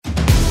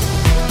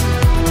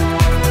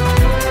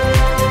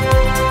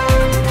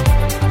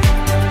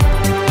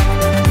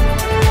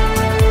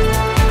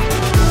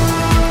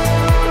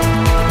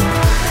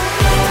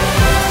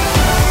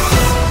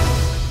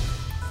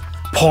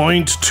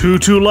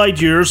0.22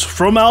 light-years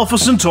from Alpha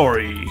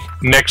Centauri.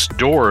 Next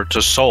door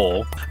to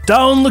Sol.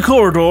 Down the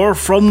corridor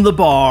from the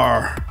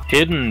bar.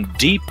 Hidden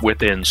deep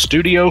within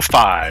Studio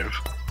 5.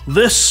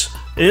 This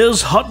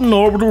is Hutton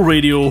Orbital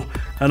Radio,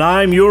 and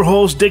I'm your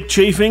host, Dick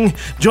Chafing.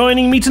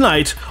 Joining me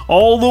tonight,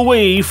 all the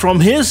way from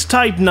his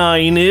Type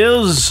 9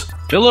 is...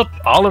 Philip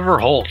Oliver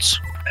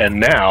Holtz. And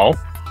now,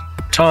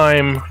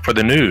 time for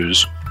the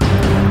news.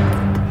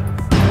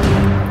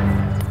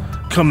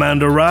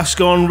 Commander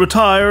Rascon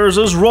retires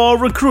as raw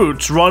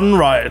recruits run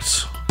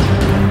riot.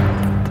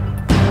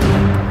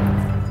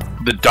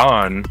 The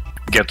Dawn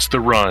gets the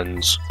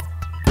runs.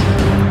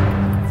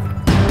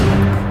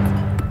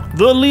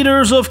 The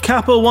leaders of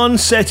Kappa 1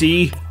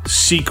 Ceti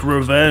seek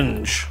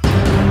revenge.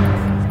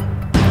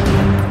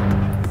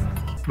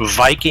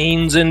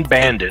 Vikings and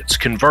bandits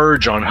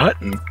converge on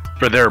Hutton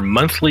for their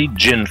monthly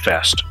Gin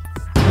Fest.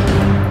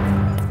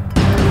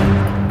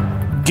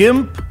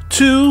 GIMP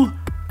 2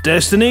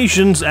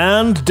 destinations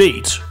and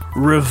date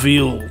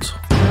revealed.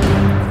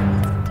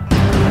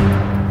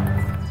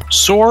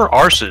 Sore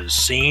arses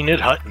seen at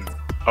Hutton,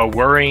 a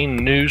worrying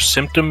new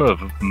symptom of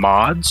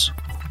mods?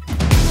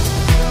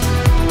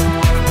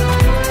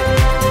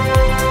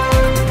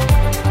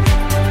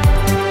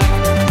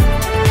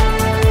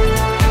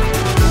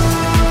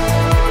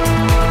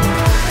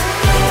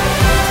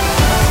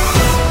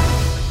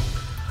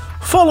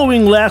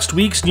 Following last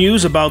week's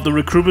news about the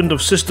recruitment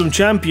of system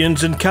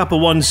champions in Kappa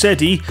 1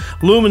 Ceti,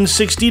 Lumen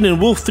 16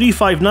 and Wolf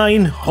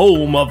 359,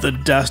 home of the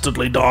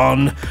Dastardly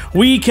Dawn,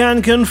 we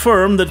can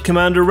confirm that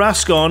Commander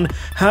Rascon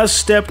has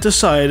stepped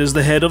aside as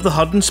the head of the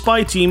Hutton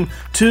spy team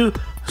to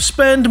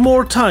spend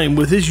more time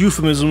with his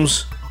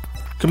euphemisms.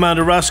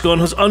 Commander Rascon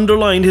has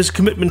underlined his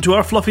commitment to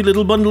our fluffy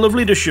little bundle of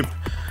leadership,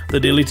 the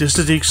daily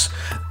statistics,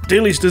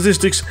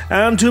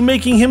 and to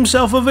making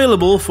himself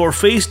available for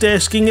face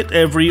desking at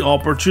every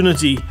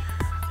opportunity.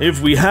 If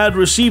we had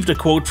received a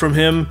quote from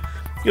him,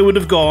 it would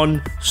have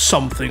gone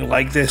something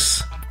like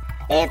this.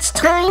 It's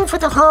time for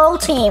the whole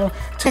team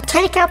to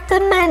take up the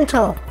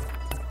mantle.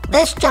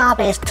 This job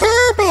is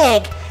too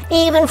big,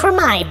 even for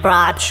my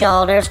broad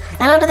shoulders,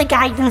 and under the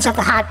guidance of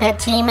the Hotbed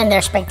team and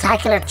their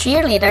spectacular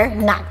cheerleader,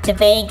 Knock to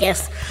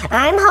Vegas,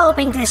 I'm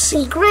hoping to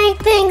see great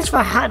things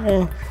for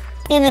Hutton.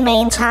 In the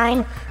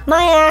meantime,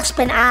 my Asp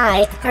and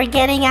I are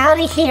getting out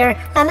of here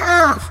and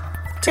off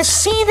to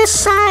see the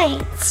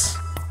sights.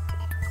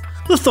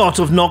 The thought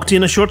of Nocti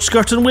in a short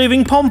skirt and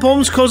waving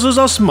pom-poms causes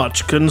us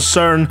much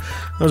concern,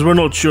 as we're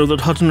not sure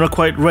that Hutton are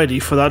quite ready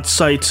for that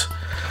sight.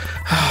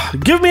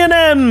 Give me an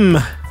M!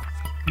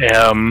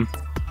 M.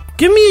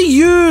 Give me a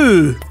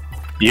U!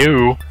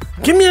 U.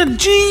 Give me a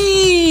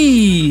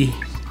G!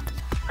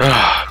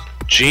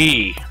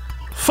 G.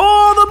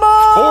 For the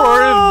mug!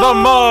 For the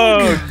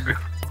mug!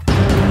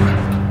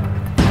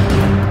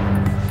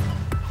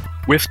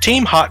 With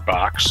Team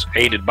Hotbox,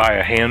 aided by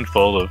a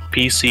handful of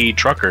PC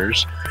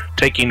truckers,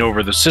 taking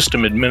over the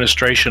system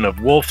administration of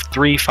Wolf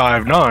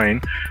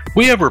 359,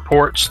 we have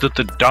reports that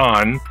the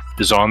Dawn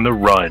is on the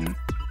run.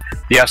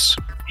 Yes,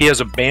 he has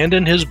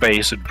abandoned his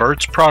base at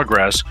Vert's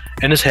Progress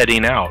and is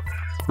heading out,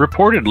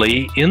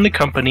 reportedly in the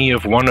company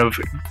of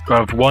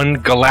one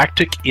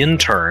galactic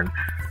intern,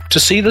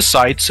 to see the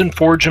sights and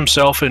forge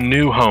himself a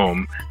new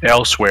home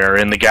elsewhere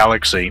in the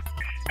galaxy.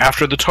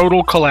 After the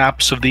total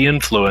collapse of the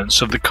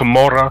influence of the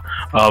Camorra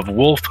of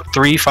Wolf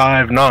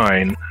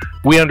 359,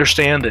 we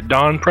understand that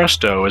Don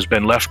Presto has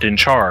been left in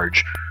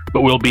charge,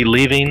 but will be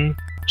leaving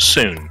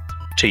soon.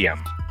 TM.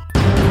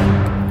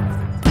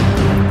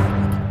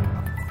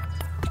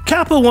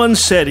 Kappa 1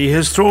 Ceti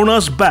has thrown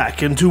us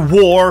back into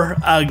war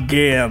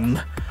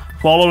again.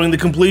 Following the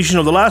completion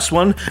of the last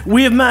one,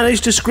 we have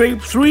managed to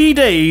scrape 3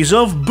 days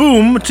of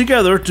boom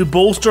together to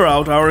bolster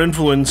out our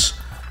influence.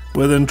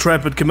 With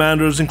intrepid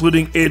commanders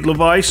including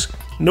Edelweiss.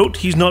 Note,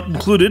 he's not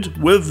included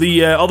with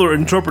the other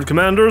intrepid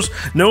commanders.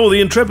 No, the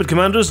intrepid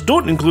commanders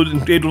don't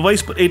include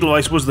Edelweiss, but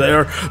Edelweiss was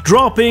there,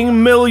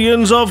 dropping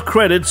millions of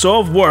credits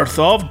of worth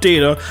of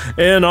data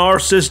in our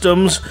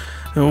systems.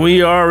 And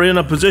we are in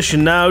a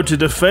position now to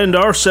defend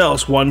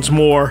ourselves once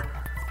more.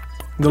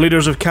 The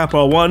leaders of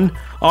Kappa 1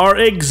 are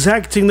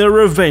exacting their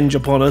revenge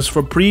upon us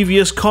for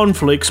previous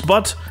conflicts,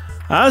 but,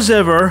 as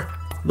ever,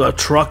 the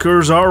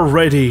truckers are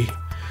ready.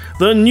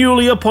 The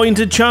newly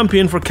appointed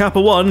champion for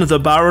Kappa 1, the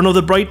Baron of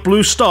the Bright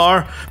Blue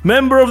Star,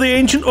 member of the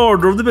Ancient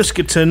Order of the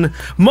Biscuit Tin,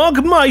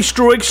 Mug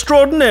Maestro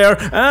Extraordinaire,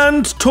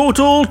 and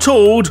Total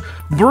Toad,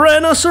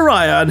 Brenna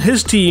Soraya and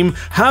his team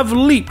have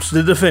leaped to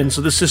the defense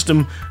of the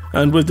system,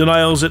 and with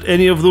denials that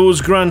any of those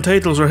grand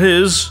titles are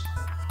his,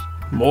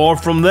 more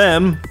from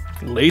them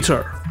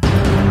later.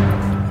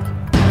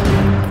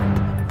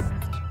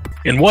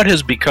 In what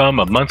has become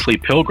a monthly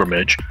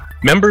pilgrimage,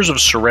 members of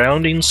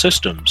surrounding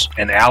systems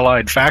and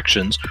allied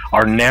factions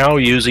are now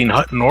using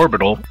Hutton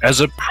Orbital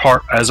as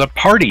a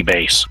party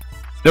base.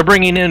 They're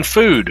bringing in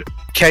food,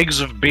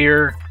 kegs of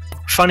beer,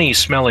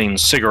 funny-smelling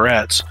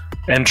cigarettes,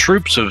 and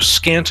troops of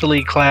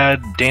scantily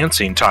clad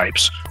dancing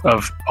types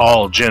of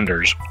all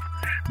genders.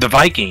 The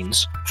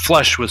Vikings,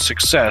 flush with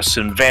success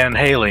in Van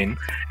Halen,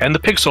 and the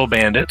Pixel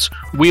Bandits,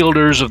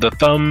 wielders of the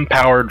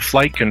thumb-powered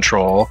flight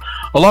control,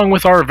 along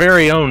with our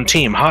very own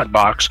Team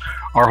Hotbox,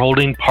 are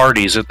holding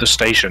parties at the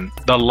station,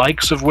 the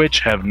likes of which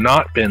have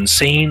not been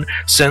seen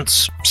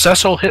since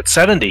Cecil hit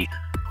 70.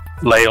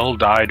 Lael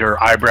dyed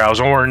her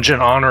eyebrows orange in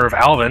honor of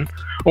Alvin,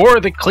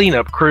 or the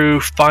cleanup crew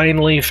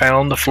finally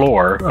found the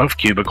floor of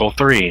Cubicle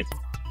 3.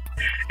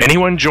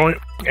 Anyone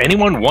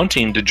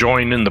wanting to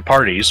join in the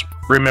parties,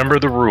 remember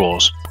the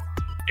rules.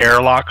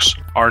 Airlocks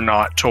are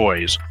not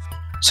toys.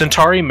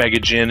 Centauri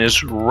Megagin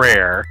is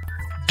rare.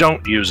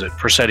 Don't use it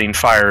for setting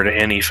fire to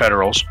any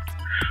Federals.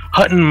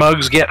 Hutton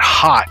mugs get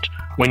hot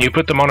when you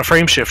put them on a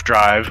frameshift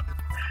drive.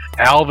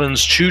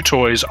 Alvin's chew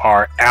toys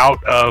are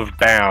out of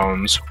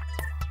bounds.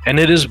 And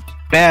it is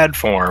bad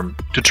form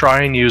to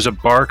try and use a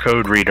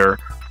barcode reader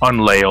on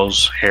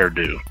Lael's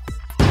hairdo.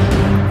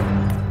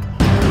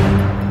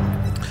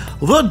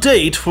 The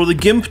date for the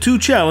GIMP 2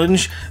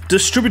 challenge,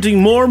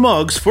 distributing more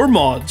mugs for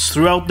mods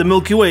throughout the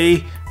Milky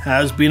Way,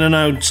 has been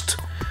announced.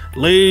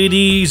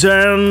 Ladies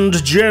and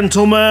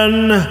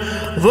gentlemen,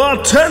 the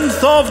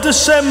 10th of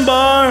December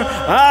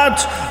at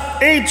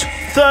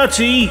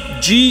 8:30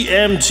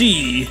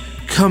 GMT,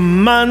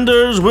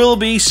 commanders will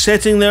be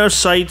setting their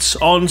sights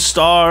on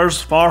stars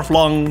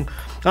far-flung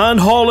and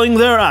hauling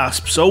their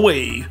asps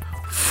away,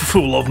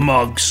 full of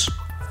mugs.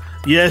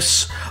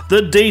 Yes,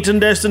 the date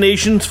and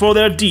destinations for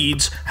their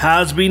deeds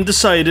has been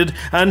decided,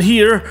 and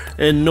here,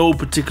 in no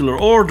particular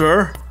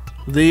order,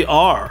 they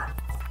are.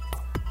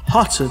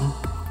 Hutton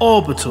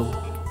Orbital.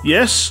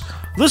 Yes,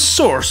 the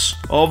source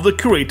of the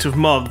creative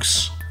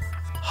mugs.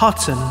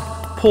 Hutton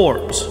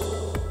Port.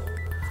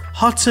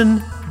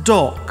 Hutton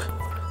Dock.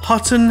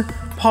 Hutton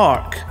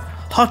Park.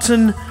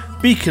 Hutton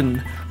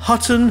Beacon.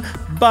 Hutton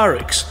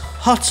Barracks.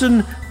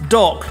 Hutton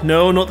Dock.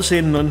 No, not the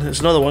same one,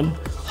 it's another one.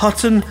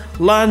 Hutton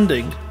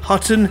Landing.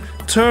 Hutton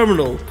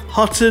Terminal.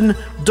 Hutton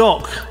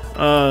Dock.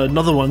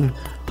 Another one.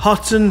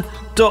 Hutton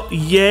Dock.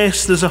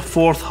 Yes, there's a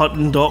fourth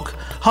Hutton Dock.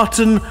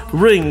 Hutton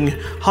Ring.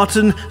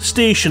 Hutton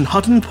Station.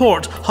 Hutton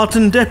Port.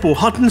 Hutton Depot.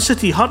 Hutton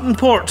City. Hutton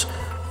Port.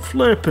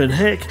 Flippin'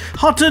 heck.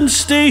 Hutton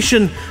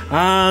Station.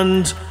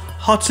 And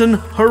Hutton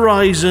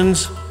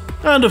Horizons.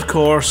 And of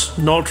course,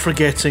 not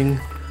forgetting,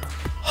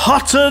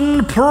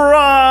 Hutton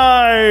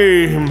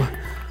Prime.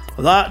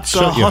 That's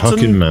Shut a your Hutton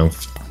hucking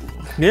mouth.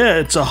 Yeah,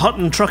 it's a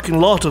Hutton trucking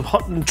lot of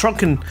Hutton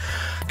trucking.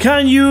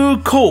 Can you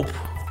cope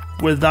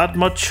with that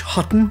much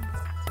Hutton?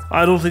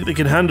 I don't think they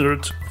can handle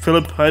it,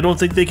 Philip. I don't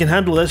think they can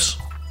handle this.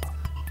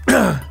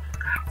 I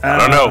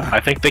don't know. I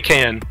think they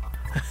can.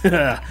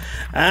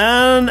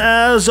 And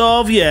as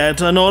of yet,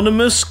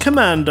 Anonymous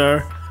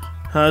Commander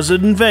has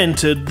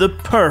invented the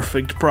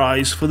perfect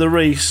prize for the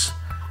race.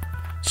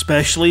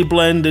 Specially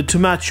blended to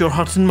match your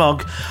Hutton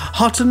mug,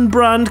 Hutton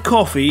brand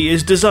coffee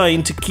is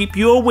designed to keep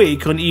you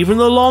awake on even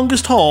the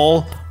longest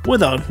haul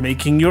without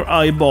making your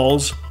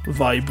eyeballs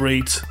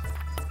vibrate.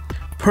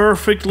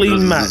 Perfectly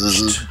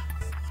matched.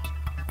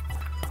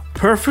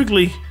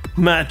 Perfectly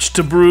matched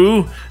to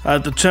brew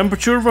at the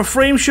temperature of a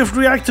frameshift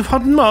reactive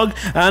Hutton mug,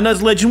 and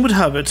as legend would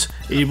have it,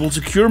 able to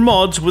cure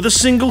mods with a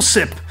single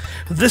sip.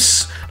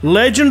 This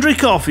legendary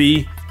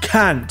coffee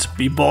can't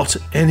be bought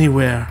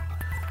anywhere,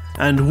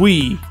 and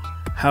we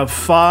have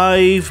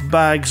 5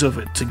 bags of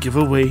it to give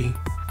away.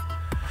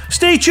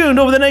 Stay tuned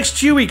over the next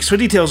few weeks for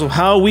details of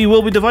how we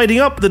will be dividing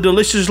up the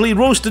deliciously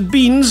roasted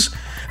beans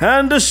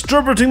and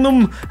distributing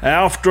them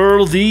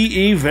after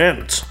the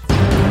event.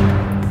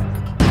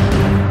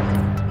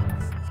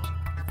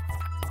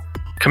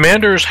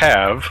 Commanders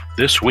have,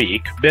 this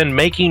week, been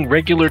making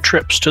regular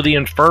trips to the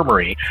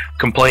infirmary,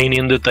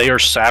 complaining that they are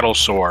saddle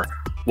sore,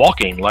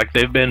 walking like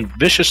they've been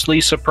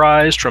viciously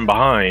surprised from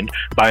behind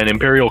by an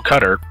Imperial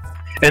cutter,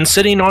 and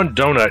sitting on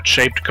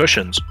donut-shaped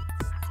cushions.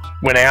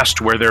 When asked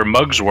where their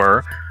mugs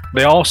were,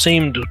 they all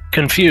seemed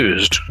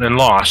confused and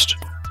lost,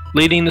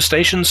 leading the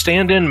station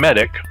stand-in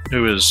medic,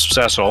 who is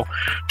Cecil,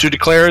 to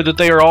declare that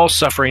they are all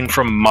suffering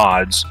from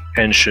mods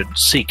and should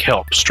seek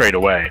help straight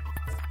away.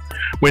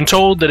 When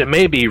told that it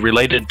may be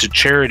related to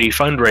charity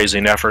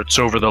fundraising efforts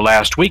over the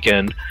last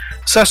weekend,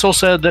 Cecil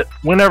said that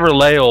whenever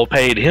Lael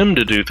paid him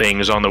to do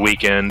things on the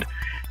weekend,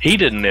 he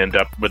didn't end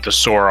up with the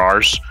sore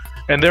arse,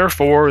 and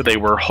therefore they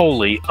were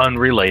wholly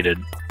unrelated,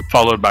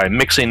 followed by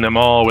mixing them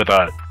all with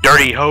a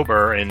dirty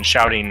hober and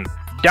shouting,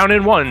 "Down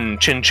in one,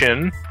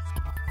 chin-chin."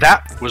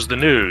 That was the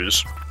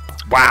news.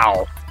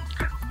 Wow.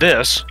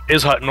 This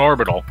is Hutton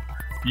Orbital,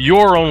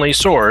 your only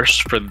source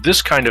for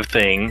this kind of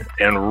thing,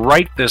 and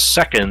right this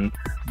second,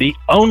 the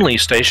only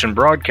station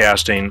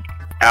broadcasting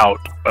out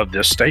of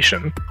this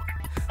station.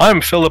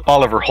 I'm Philip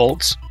Oliver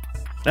Holtz.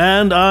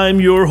 And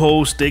I'm your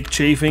host, Dick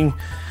Chafing.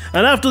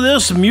 And after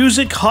this,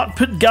 music hot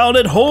pit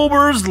gaudet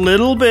Hober's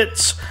Little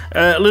Bit.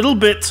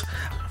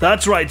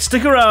 That's right,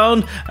 stick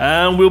around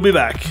and we'll be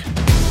back.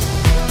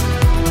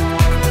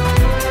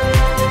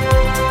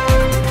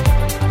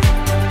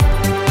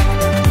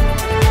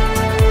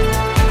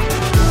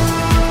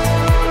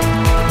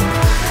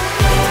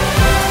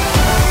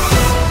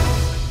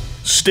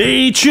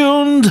 Stay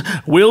tuned.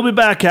 We'll be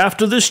back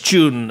after this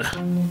tune.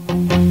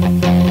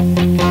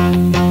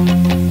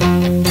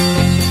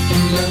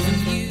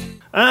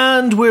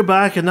 And we're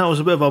back, and that was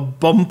a bit of a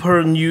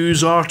bumper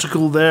news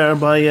article there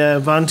by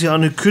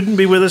Vantian, who couldn't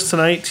be with us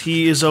tonight.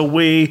 He is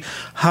away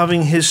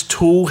having his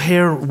toe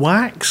hair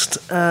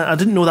waxed. I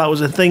didn't know that was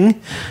a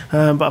thing,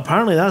 but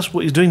apparently that's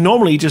what he's doing.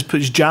 Normally he just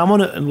puts jam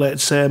on it and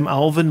lets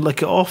Alvin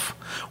lick it off,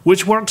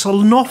 which works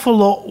an awful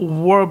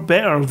lot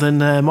better than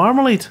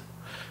marmalade.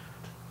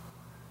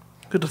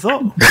 Good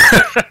thought.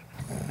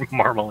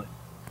 Marmalade.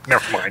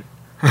 Never mind.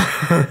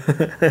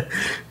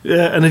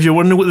 Yeah, and if you're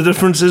wondering what the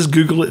difference is,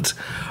 Google it.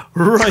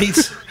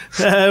 Right.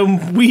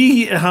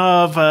 We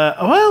have,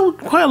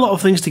 quite a lot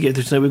of things to get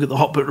to tonight. We've got the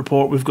Hot Pit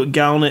Report. We've got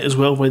Galnet as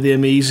well by the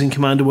amazing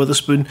Commander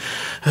Witherspoon,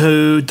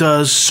 who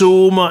does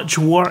so much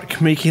work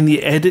making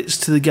the edits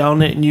to the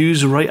Galnet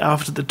news right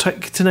after the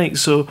tick tonight.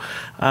 So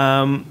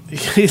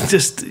you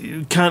just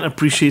can't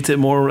appreciate it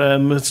more,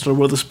 Mr.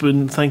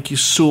 Witherspoon. Thank you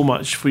so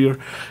much for your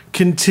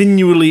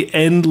continually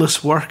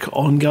endless work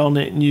on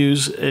Galnet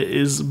News. It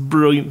is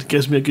brilliant. It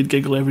gives me a good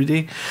giggle every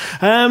day.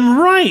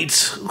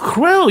 Right.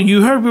 Well,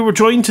 you heard we were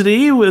joined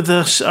today with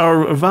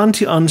our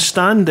Avanti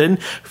stand-in,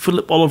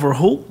 Philip Oliver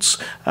Holtz.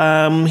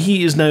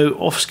 He is now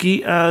off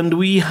ski, and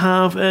we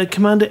have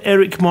Commander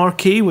Eric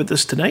Marquet with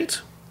us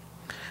tonight.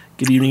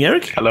 Good evening,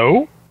 Eric.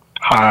 Hello.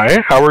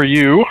 Hi, how are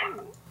you?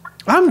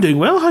 I'm doing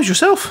well. How's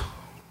yourself?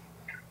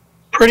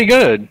 Pretty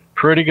good.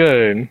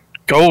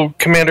 Go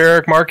Commander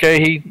Eric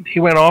Marquet, he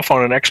went off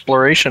on an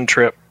exploration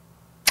trip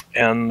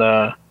and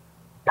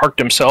parked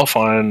himself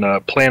on a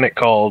planet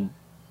called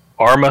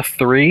Arma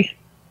 3,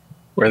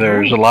 where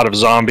there's a lot of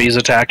zombies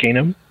attacking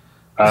him.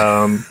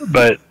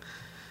 But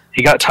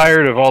he got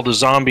tired of all the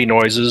zombie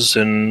noises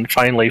and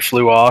finally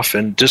flew off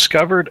and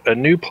discovered a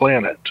new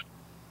planet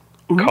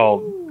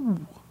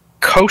called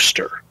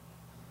Coaster.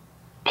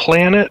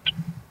 Planet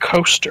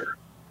Coaster.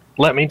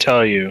 Let me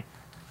tell you,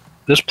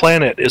 this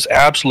planet is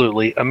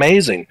absolutely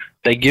amazing.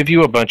 They give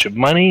you a bunch of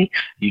money,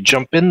 you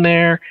jump in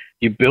there,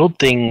 you build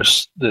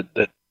things that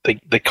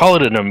they call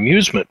it an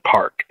amusement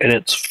park, and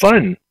it's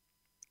fun.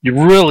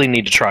 You really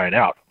need to try it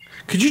out.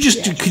 Could you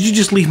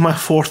just leave my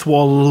fourth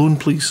wall alone,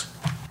 please?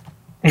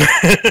 Okay.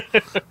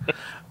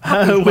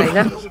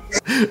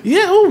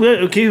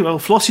 Well,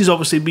 Flossie's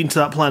obviously been to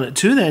that planet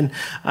too. Then,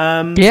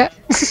 yeah.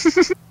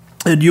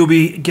 And you'll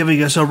be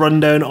giving us a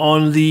rundown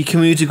on the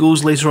community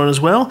goals later on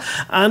as well.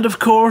 And of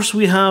course,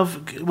 we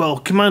have,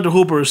 Commander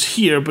Hober is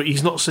here, but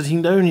he's not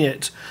sitting down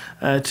yet,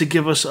 to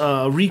give us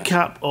a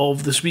recap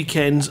of this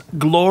weekend's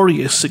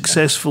glorious,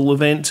 successful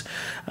event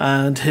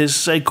and his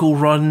cycle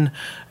run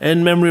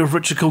in memory of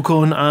Richard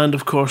Kilcoen, and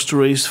of course to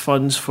raise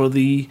funds for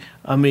the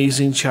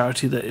amazing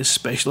charity that is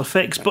Special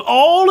Effects. But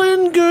all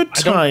in good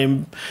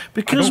time,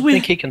 because I don't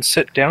think he can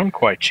sit down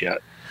quite yet.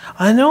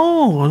 I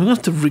know. I'm going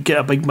to have to get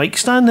a big mic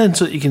stand in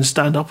so that you can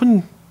stand up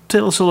and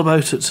tell us all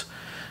about it.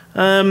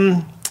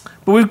 But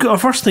we've got our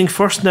first thing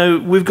first now.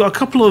 We've got a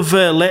couple of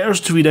letters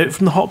to read out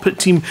from the Hot Pit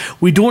team.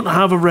 We don't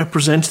have a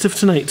representative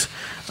tonight.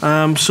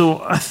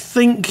 So I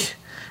think,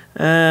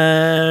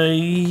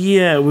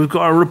 we've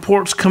got our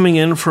reports coming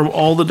in from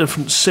all the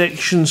different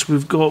sections.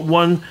 We've got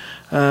one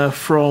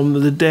from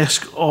the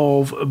desk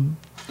of...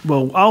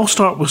 I'll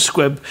start with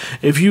Squib.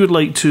 If you would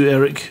like to,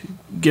 Eric,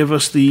 give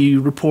us the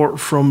report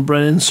from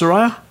Brennan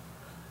Soraya.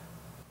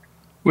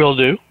 Will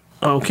do.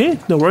 Okay,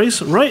 no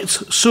worries. Right,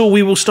 so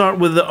we will start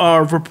with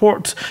our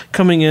report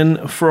coming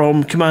in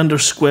from Commander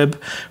Squib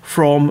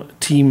from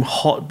Team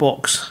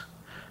Hotbox.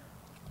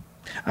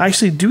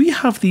 Actually, do we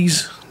have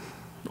these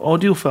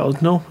audio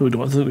files? No, we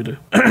don't. I think we do.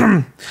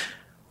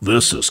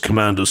 This is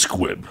Commander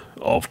Squib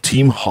of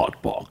Team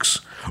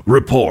Hotbox,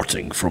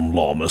 reporting from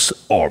Lawmus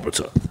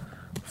Orbiter.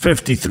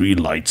 53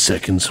 light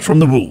seconds from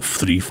the Wolf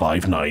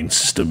 359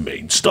 system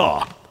main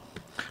star.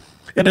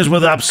 It is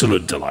with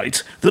absolute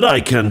delight that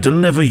I can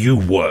deliver you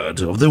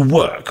word of the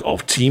work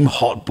of Team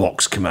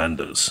Hotbox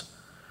commanders.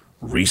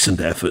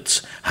 Recent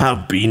efforts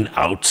have been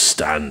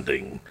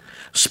outstanding.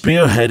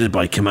 Spearheaded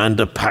by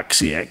Commander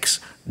Paxiex,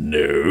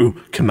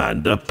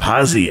 Commander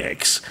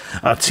Paziex,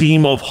 a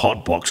team of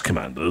Hotbox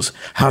commanders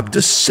have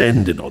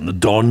descended on the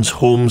Dawn's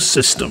home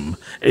system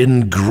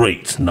in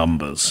great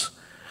numbers.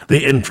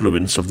 The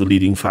influence of the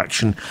leading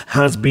faction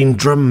has been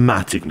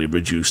dramatically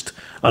reduced,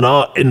 and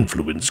our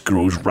influence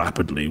grows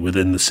rapidly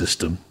within the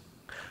system.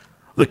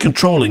 The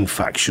controlling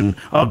faction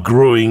are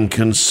growing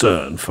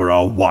concern for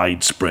our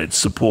widespread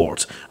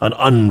support, and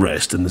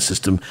unrest in the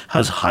system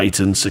has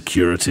heightened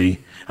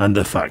security, and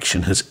the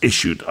faction has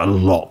issued a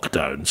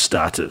lockdown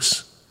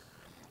status.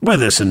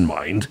 With this in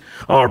mind,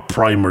 our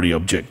primary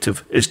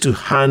objective is to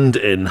hand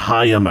in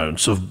high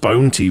amounts of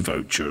bounty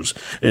vouchers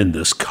in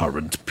this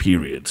current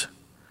period.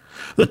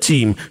 The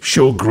team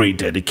show great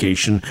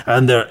dedication,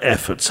 and their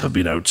efforts have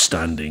been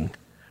outstanding.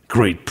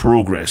 Great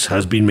progress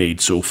has been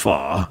made so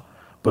far,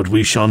 but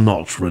we shall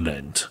not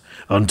relent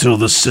until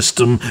the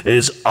system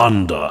is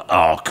under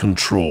our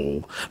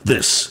control.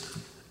 This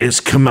is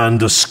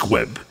Commander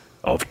Squib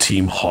of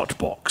Team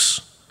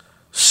Hotbox,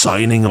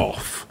 signing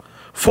off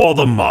for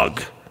the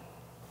mug.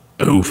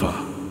 over.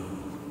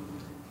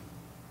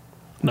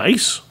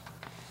 Nice.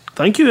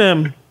 Thank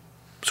you,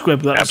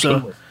 Squib. That's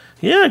Absolutely.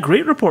 yeah,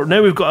 great report.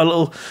 Now we've got a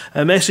little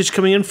message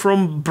coming in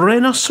from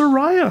Brenna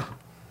Soraya.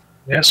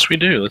 Yes, we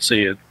do. Let's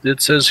see.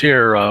 It says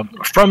here,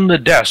 from the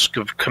desk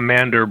of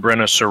Commander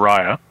Brenna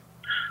Soraya,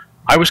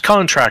 I was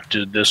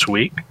contracted this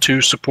week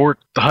to support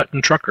the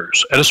Hutton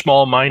truckers at a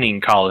small mining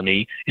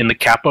colony in the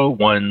Kappa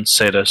 1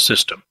 SETA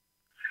system.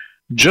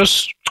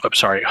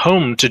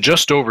 Home to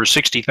just over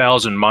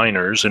 60,000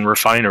 miners and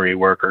refinery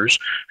workers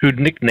who'd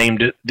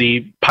nicknamed it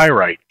the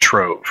Pyrite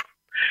Trove.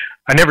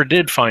 I never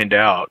did find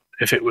out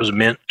if it was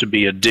meant to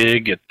be a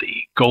dig at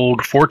the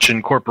Gold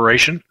Fortune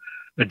Corporation,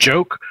 a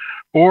joke,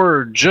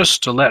 or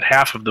just to let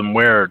half of them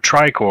wear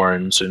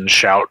tricorns and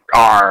shout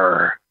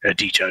 "Arr"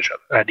 at each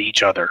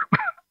other.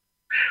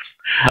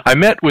 I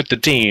met with the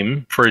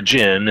team for a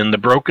gin in the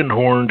Broken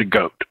Horned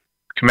Goat.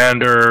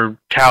 Commander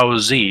Tao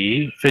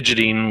Z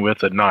fidgeting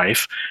with a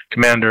knife,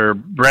 Commander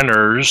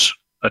Brenner's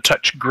a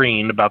touch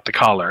green about the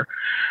collar,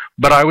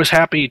 but I was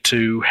happy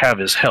to have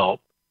his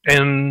help,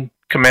 and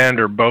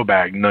Commander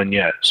Bobag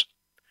Nunez.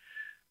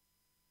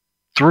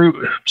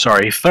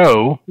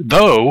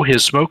 Though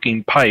his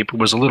smoking pipe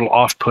was a little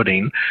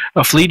off-putting,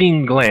 a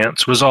fleeting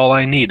glance was all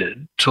I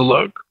needed to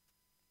look.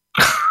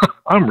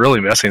 I'm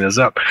really messing this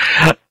up.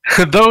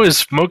 Though his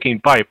smoking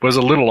pipe was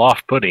a little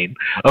off-putting,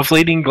 a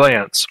fleeting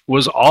glance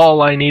was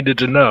all I needed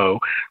to know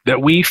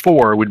that we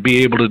four would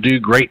be able to do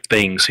great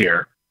things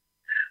here.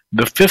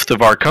 The fifth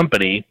of our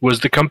company was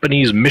the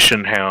company's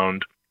mission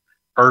hound,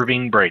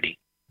 Irving Brady.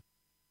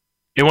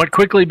 In what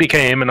quickly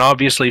became an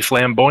obviously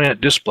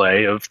flamboyant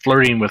display of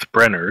flirting with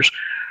Brenners,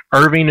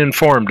 Irving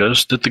informed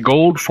us that the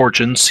Gold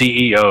Fortune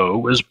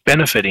CEO was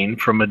benefiting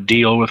from a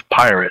deal with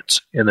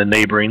pirates in the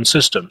neighboring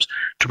systems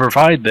to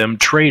provide them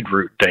trade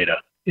route data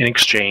in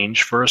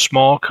exchange for a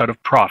small cut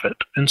of profit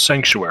and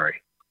sanctuary.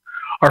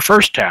 Our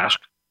first task,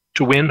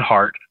 to win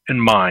heart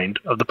and mind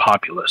of the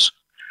populace.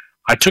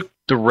 I took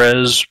the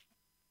Res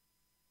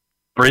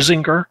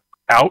Brizinger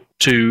out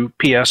to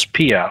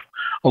PSPF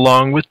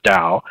along with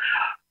Dow,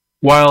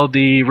 while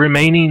the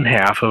remaining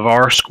half of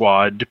our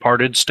squad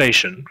departed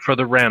station for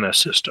the Rana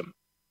system.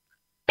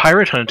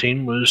 Pirate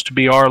hunting was to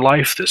be our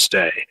life this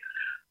day.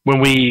 When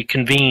we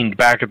convened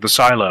back at the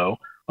silo,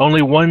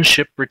 only one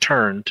ship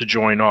returned to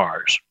join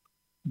ours.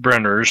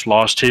 Brenner's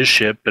lost his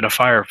ship in a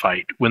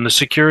firefight when the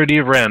security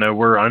of Rana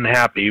were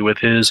unhappy with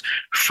his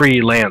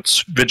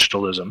freelance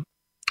vigilism.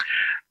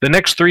 The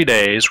next 3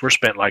 days were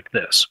spent like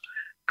this,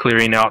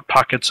 clearing out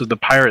pockets of the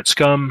pirate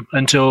scum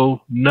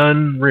until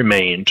none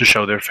remained to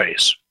show their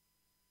face.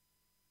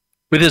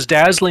 With his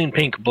dazzling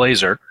pink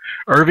blazer,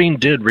 Irving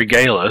did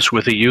regale us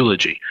with a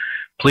eulogy,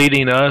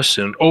 pleading us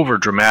in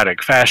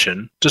overdramatic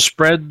fashion to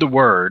spread the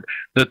word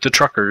that the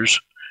truckers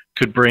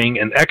could bring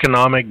an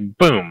economic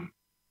boom.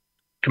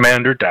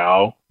 Commander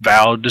Dow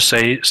vowed to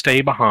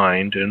stay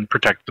behind and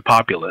protect the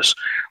populace,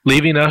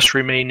 leaving us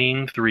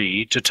remaining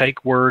 3 to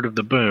take word of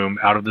the boom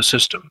out of the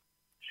system.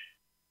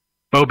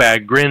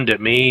 Bobag grinned at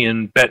me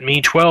and bet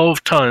me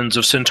 12 tons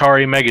of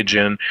Centauri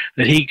Megagen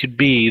that he could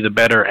be the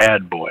better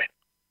ad boy.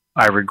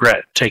 I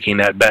regret taking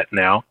that bet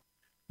now.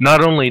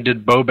 Not only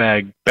did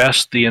Bobag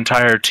best the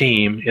entire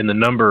team in the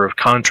number of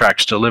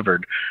contracts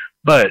delivered,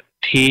 but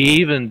he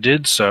even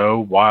did so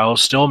while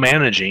still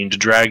managing to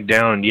drag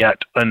down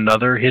yet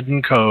another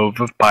hidden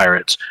cove of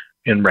pirates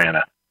in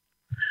Rana.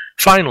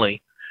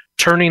 Finally,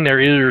 turning their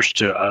ears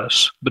to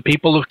us, the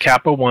people of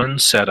Kappa 1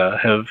 SETA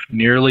have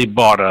nearly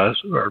brought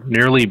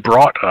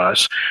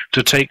us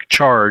to take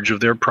charge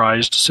of their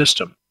prized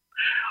system.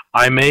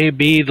 I may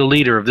be the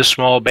leader of this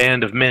small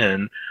band of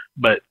men,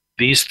 but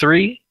these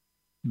 3,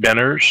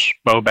 Benners,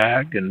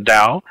 Bobag, and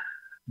Dow,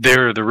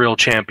 they're the real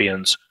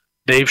champions.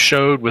 They've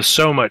showed with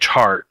so much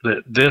heart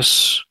that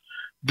this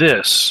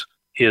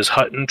is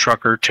Hutton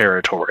trucker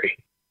territory.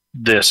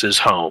 This is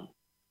home.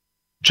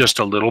 Just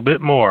a little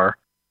bit more,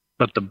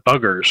 but the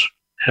buggers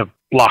have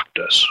blocked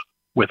us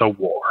with a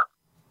war.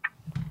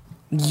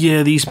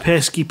 Yeah, these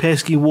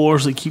pesky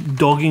wars that keep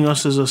dogging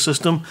us as a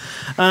system.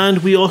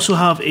 And we also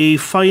have a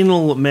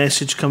final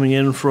message coming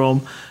in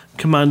from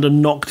Commander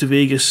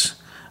Noctivegas,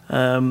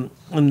 and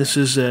this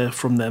is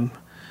from them.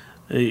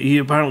 He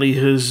apparently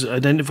has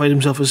identified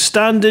himself as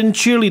stand-in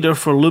cheerleader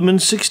for Lumen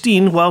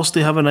 16 whilst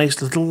they have a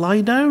nice little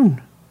lie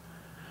down.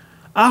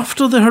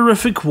 After the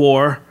horrific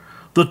war,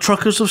 the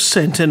truckers have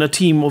sent in a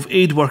team of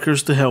aid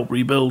workers to help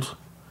rebuild.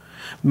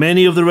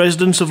 Many of the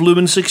residents of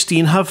Lumen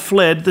 16 have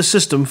fled the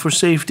system for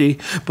safety,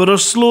 but are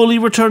slowly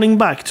returning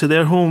back to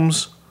their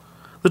homes.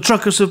 The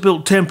truckers have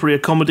built temporary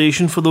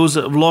accommodation for those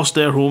that have lost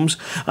their homes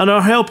and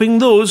are helping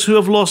those who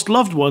have lost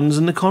loved ones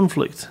in the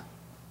conflict.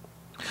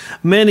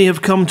 Many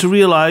have come to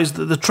realise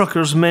that the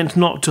truckers meant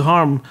no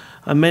harm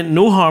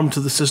to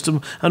the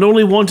system and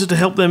only wanted to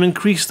help them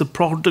increase the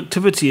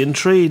productivity in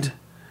trade.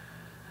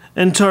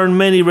 In turn,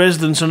 many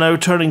residents are now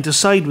turning to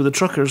side with the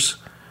truckers,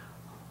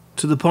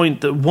 to the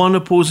point that one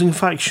opposing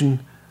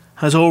faction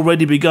has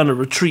already begun a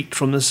retreat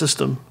from the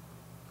system.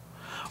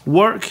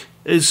 Work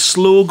is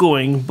slow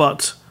going,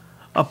 but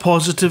a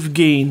positive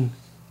gain.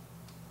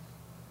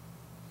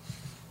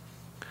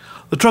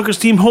 The Truckers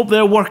team hope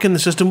their work in the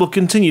system will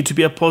continue to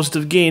be a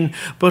positive gain,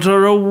 but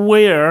are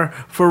aware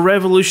for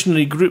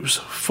revolutionary groups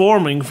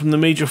forming from the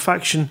major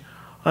faction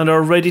and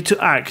are ready to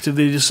act if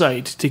they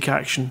decide to take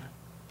action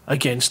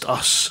against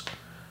us.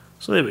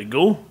 So there we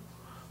go.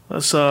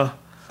 That's a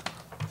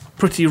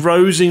pretty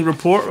rousing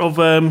report of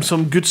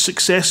some good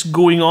success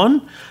going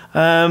on.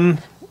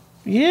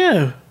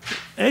 Yeah,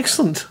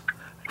 excellent.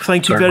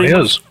 Thank you very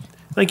much.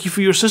 Thank you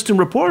for your system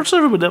reports,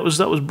 everybody. That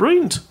was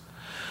brilliant.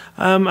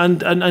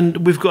 And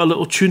we've got a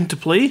little tune to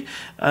play,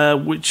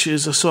 which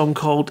is a song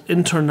called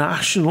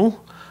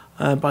International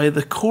by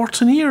the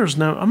Courtineers.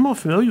 Now, I'm not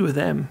familiar with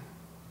them.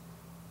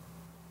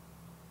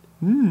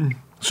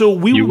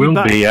 So you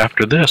will be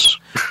after this.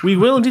 We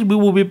will indeed. We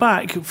will be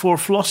back for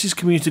Flossie's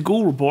Community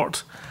Goal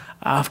Report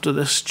after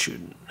this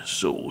tune.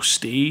 So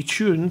stay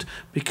tuned,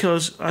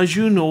 because as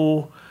you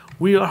know,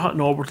 we are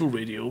Hutton Orbital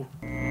Radio.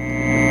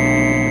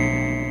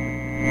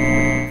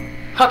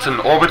 Hutton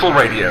Orbital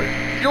Radio.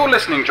 Your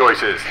listening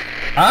choices.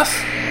 Us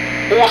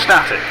or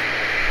static?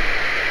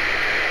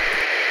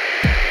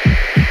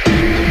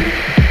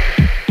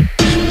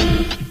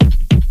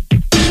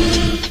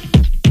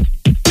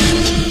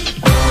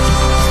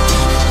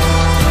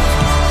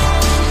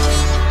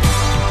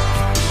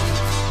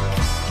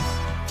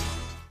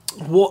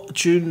 What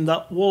tune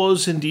that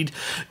was, indeed.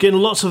 Getting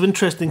lots of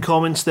interesting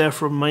comments there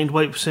from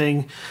Mindwipe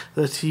saying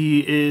that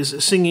he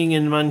is singing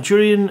in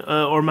Manchurian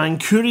or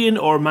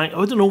Mancurian or I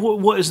don't know,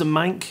 what is the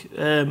Manc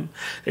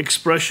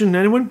expression,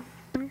 anyone?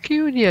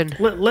 Mancunian.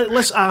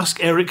 Let's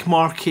ask Eric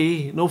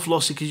Marquet. No,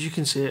 Flossie, because you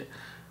can say it.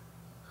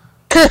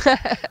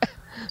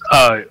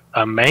 A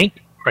mank?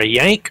 A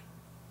yank?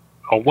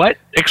 A what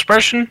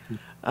expression?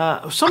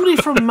 Somebody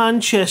from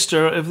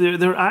Manchester, if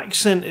their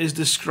accent is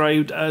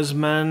described as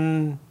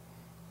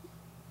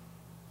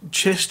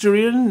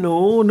Chesterian?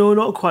 No,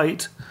 not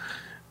quite.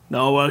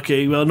 No,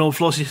 okay. Well, no,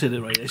 Flossie said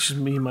it right. It's just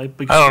me, my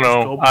big. I don't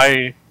know.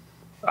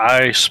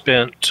 I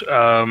spent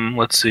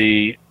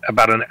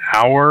about an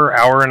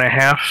hour and a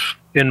half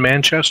in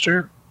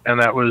Manchester, and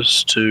that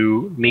was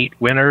to meet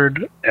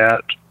Winard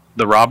at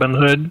the Robin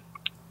Hood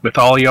with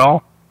all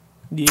y'all.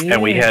 Yeah.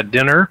 And we had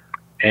dinner,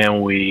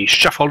 and we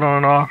shuffled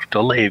on off to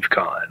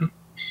LaveCon.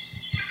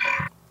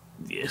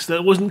 Yes,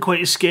 that wasn't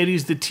quite as scary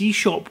as the tea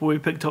shop where we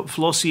picked up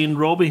Flossie and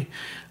Robbie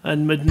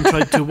and Midden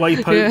tried to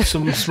wipe out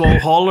some small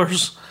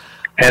haulers.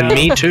 And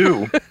me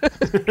too.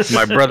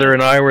 My brother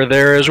and I were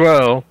there as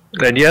well.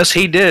 And yes,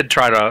 he did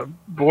try to.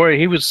 Boy,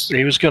 he was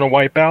going to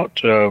wipe out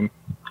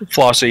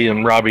Flossie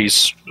and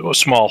Robbie's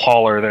small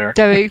hauler there.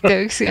 Derek,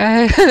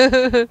 yeah.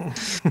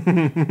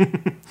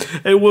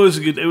 It was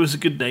a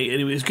good night.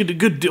 Anyway, it's a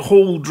good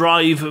whole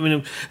drive. I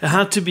mean, it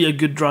had to be a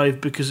good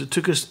drive because it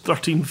took us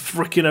 13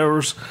 freaking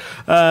hours.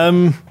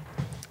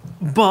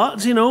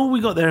 But we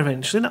got there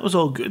eventually, and that was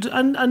all good.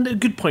 And a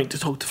good point to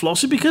talk to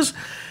Flossie, because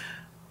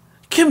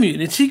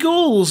community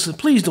goals.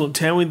 Please don't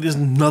tell me there's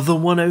another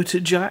one out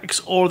at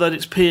Jack's, or that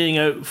it's paying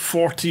out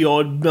 40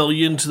 odd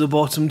million to the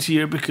bottom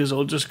tier, because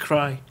I'll just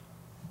cry.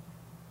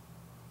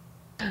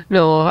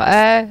 No,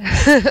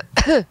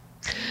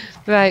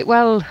 right,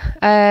 well,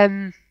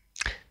 the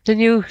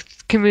new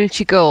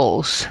community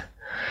goals.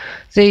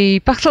 The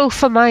battle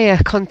for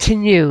Maya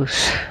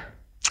continues.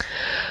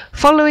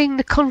 Following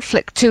the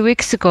conflict 2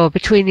 weeks ago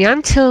between the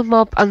Anthill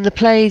Mob and the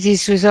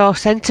Pleiades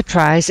Resource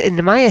Enterprise in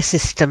the Maya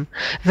system,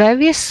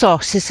 various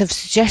sources have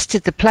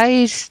suggested the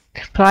Pleiades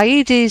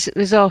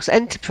Resource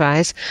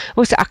Enterprise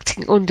was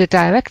acting under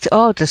direct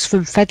orders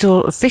from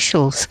federal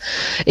officials,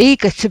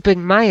 eager to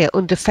bring Maya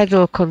under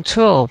federal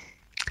control.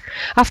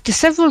 After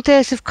several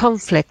days of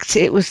conflict,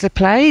 it was the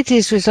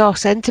Pleiades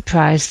Resource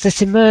Enterprise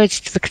that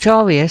emerged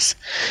victorious,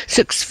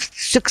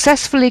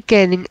 successfully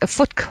gaining a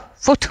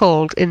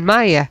foothold in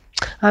Maya.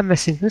 I'm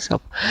messing this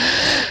up.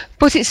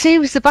 But it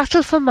seems the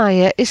battle for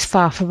Maya is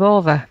far from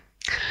over.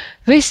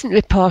 Recent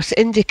reports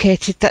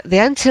indicated that the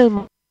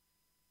Anthill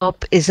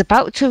Mob is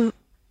about to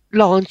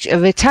launch a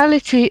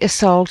retaliatory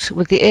assault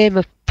with the aim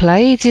of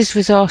Pleiades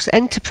Resource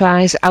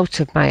Enterprise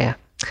out of Maya.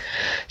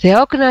 The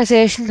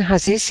organisation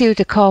has issued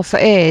a call for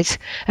aid,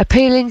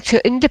 appealing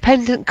to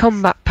independent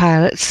combat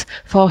pilots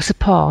for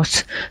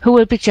support, who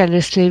will be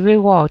generously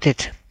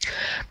rewarded.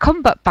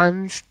 Combat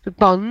bonds,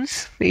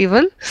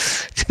 even,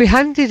 to be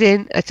handed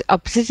in at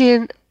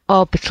Obsidian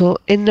Orbital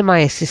in the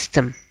Maya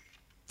system.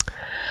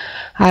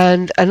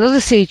 And another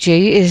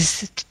CG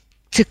is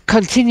to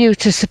continue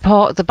to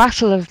support the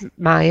Battle of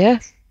Maya.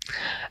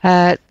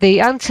 The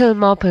Anthill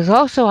Mob has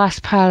also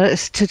asked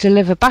pilots to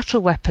deliver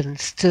battle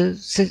weapons to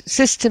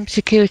system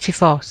security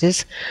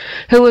forces,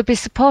 who will be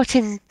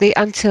supporting the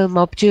Anthill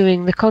Mob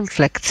during the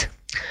conflict.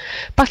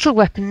 Battle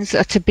weapons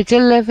are to be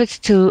delivered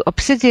to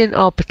Obsidian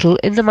Orbital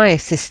in the Maya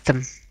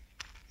system.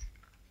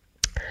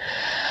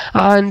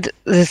 And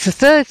there's a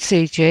third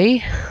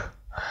CG.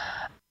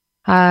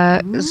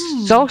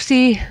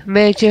 Zorsi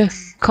Major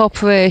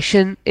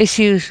Corporation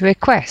issues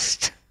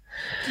request.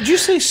 Did you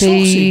say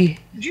saucy?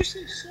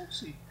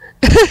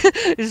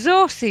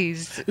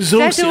 Zorsi's.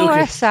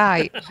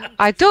 Z-O-S-I. Okay.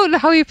 I don't know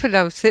how you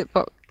pronounce it,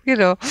 but,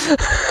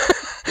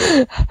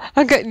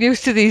 I'm getting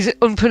used to these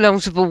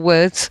unpronounceable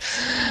words.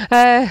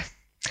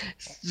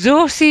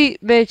 Zosi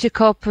Major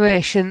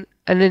Corporation,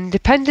 an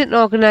independent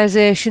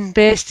organisation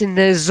based in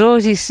the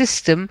Zosi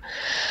system,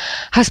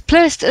 has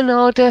placed an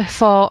order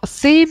for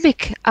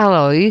thermic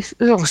alloys.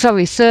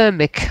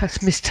 Thermic, that's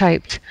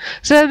mistyped.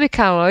 Thermic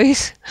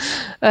alloys,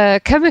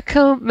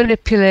 chemical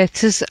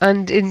manipulators,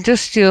 and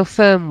industrial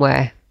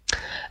firmware.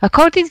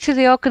 According to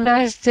the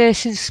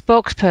organisation's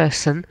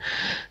spokesperson,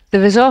 the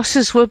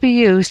resources will be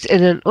used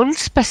in an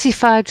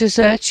unspecified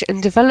research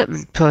and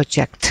development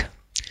project.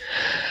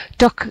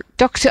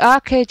 Dr.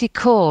 Arkady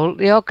Cole,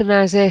 the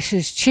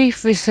organisation's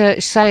chief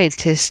research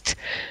scientist,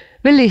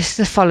 released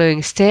the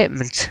following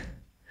statement.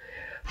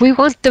 We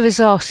want the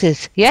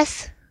resources,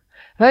 yes?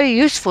 Very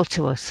useful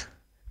to us.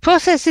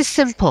 Process is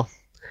simple.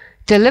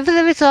 Deliver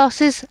the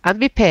resources and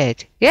be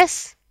paid,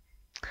 yes?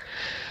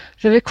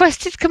 The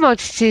requested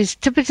commodities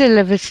to be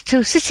delivered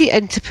to City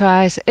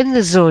Enterprise in the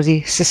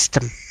Zosi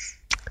system.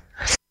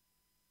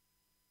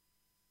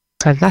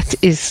 And that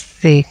is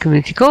the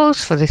community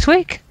goals for this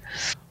week.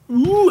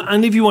 Ooh,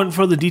 and if you want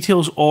further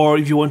details, or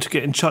if you want to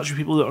get in touch with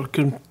people that are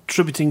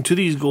contributing to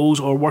these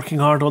goals or working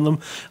hard on them,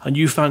 and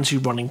you fancy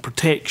running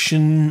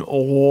protection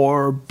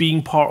or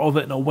being part of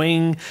it in a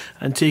wing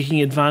and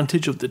taking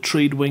advantage of the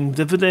trade wing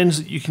dividends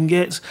that you can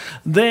get,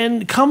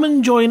 then come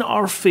and join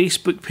our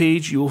Facebook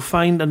page. You will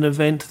find an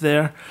event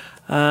there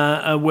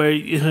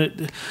where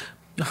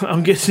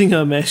I'm getting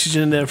a message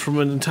in there from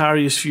an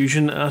Antarius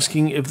Fusion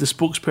asking if the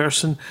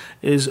spokesperson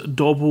is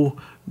Dobbo.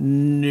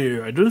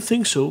 No, I don't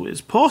think so. It's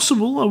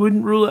possible. I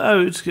wouldn't rule it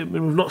out. We've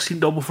not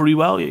seen Dobbo for a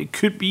while yet. It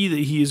could be that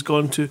he has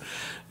gone to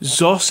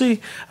Zosi.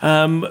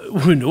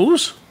 Who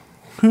knows?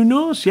 Who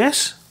knows?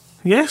 Yes.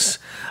 Yes.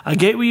 I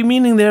get what you're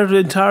meaning there,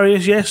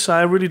 Antarius. Yes,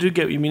 I really do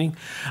get what you're meaning.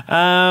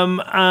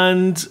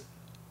 And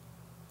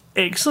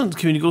excellent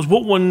community goals.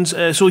 What ones?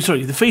 The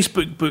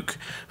Facebook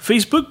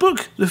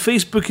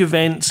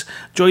events.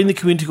 Join the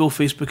community goal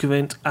Facebook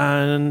event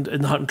and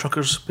in the Hunt and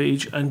Truckers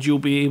page, and you'll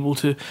be able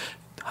to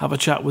have a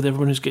chat with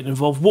everyone who's getting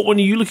involved. What one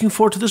are you looking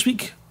forward to this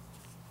week?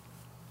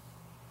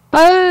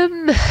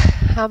 I'm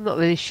not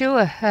really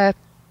sure.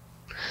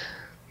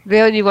 The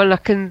only one I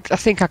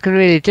think I can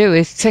really do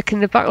is taking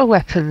the battle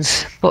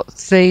weapons, but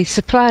the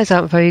supplies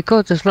aren't very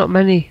good. There's not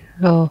many.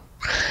 So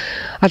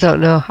I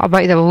don't know. I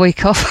might have a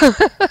week off.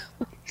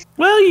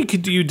 Well,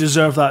 you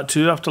deserve that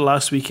too after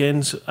last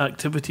weekend's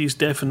activities,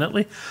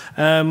 definitely.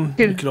 We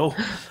could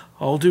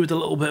all do with a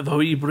little bit of a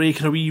wee break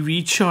and a wee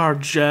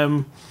recharge.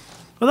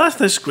 Well,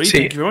 that's great. See,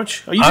 thank you very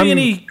much. Are you doing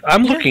any?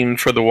 I'm looking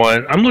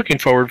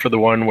forward for the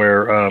one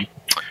where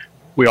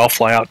we all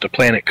fly out to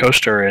Planet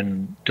Coaster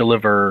and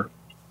deliver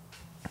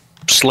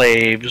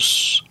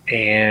slaves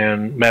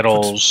and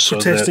metals so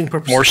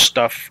that more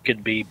stuff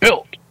could be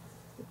built.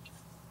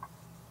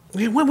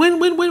 When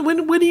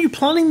are you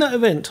planning that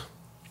event?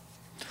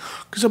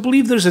 Because I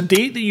believe there's a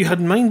date that you had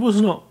in mind,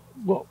 wasn't it?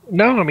 Well,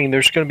 no. I mean,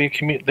 there's got to be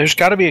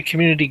a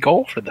community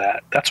goal for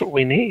that. That's what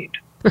we need.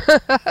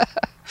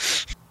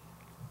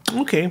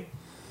 Okay.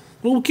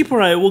 Well, we'll keep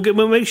our eye out.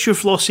 We'll make sure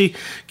Flossie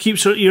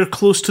keeps her ear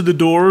close to the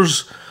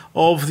doors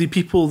of the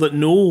people that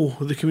know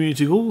the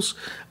community goals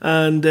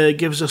and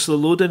gives us the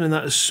lowdown on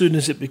that as soon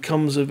as it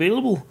becomes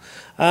available.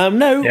 We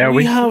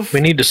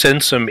need to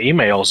send some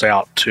emails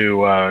out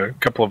to a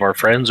couple of our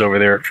friends over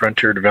there at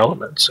Frontier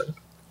Developments and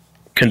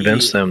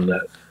convince them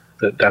that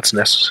that's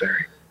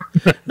necessary.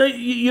 Now,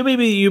 you may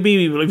be,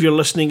 if you're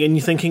listening and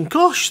you're thinking,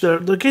 gosh, they're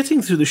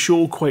getting through the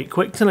show quite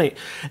quick tonight.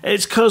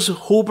 It's because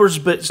Hober's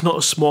bit's not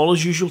as small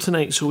as usual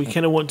tonight, so we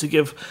kind of want to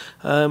give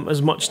as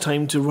much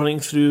time to running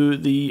through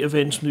the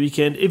events from the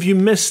weekend. If you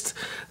missed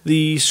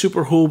the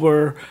Super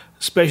Hober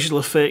Special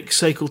Effects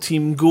Cycle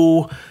Team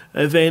Go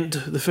event,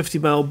 the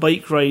 50-mile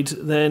bike ride,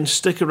 then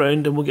stick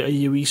around and we'll get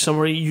a wee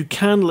summary. You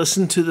can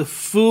listen to the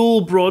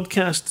full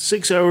broadcast,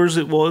 6 hours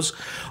it was,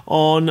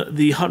 on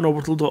the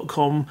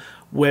huttonorbital.com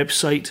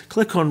website.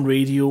 Click on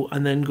radio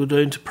and then go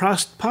down to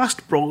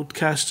past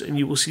broadcasts and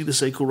you will see the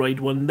Cycle Ride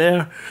one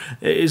there.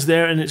 It is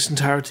there in its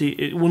entirety.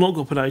 It will not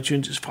go up on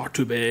iTunes, it's far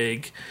too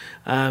big.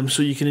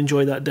 So you can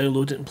enjoy that,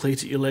 download it and play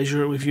it at your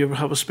leisure. If you ever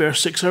have a spare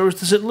 6 hours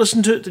to sit and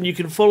listen to it, then you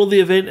can follow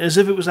the event as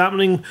if it was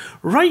happening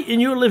right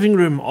in your living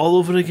room all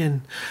over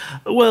again.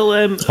 Well,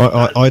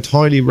 I'd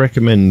highly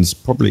recommend,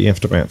 probably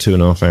after about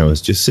 2.5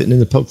 hours, just sitting in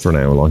the pub for an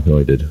hour like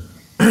I did.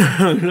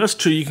 That's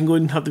true. You can go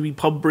and have the wee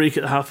pub break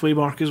at the halfway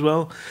mark as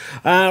well.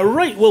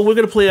 Right, well, we're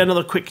going to play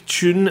another quick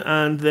tune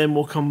and then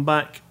we'll come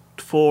back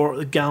for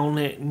the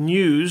Galnet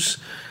news.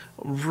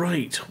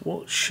 Right,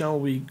 what shall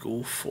we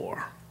go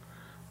for?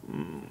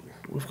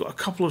 We've got a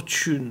couple of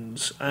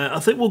tunes.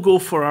 I think we'll go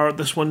for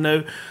this one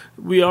now.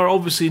 We are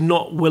obviously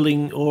not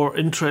willing or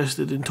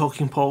interested in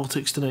talking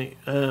politics tonight.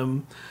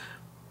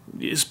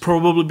 It's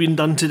probably been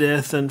done to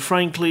death, and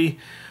frankly,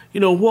 you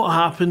know, what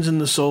happens in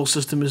the Sol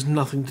system is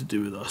nothing to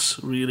do with us,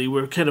 really.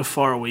 We're kind of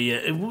far away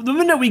yet. The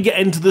minute we get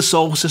into the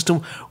Sol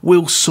system,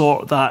 we'll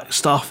sort that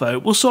stuff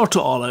out. We'll sort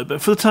it all out,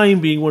 but for the time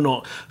being, we're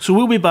not. So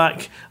we'll be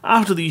back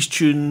after this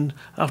tune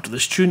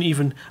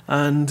even,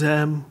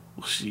 and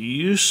See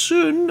you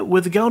soon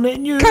with the Galnet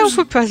News. Go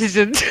for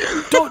president.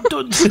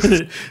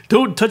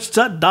 Don't touch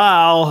that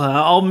dial.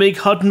 I'll make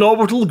Hutton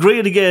Orbital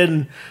great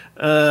again.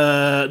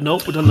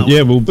 Nope, we don't know.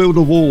 Yeah, we'll build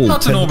a wall.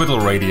 Hutton Orbital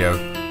Radio.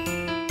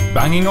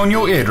 Banging on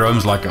your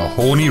eardrums like a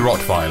horny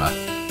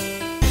Rottweiler.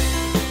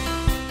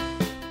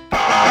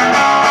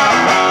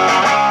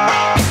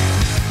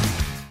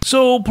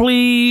 So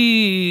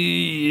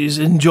please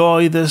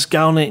enjoy this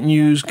Galnet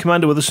News.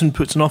 Commander Witherspoon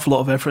puts an awful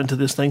lot of effort into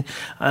this thing,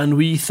 and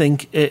we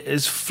think it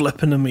is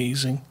flippin'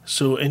 amazing.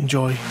 So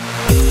enjoy.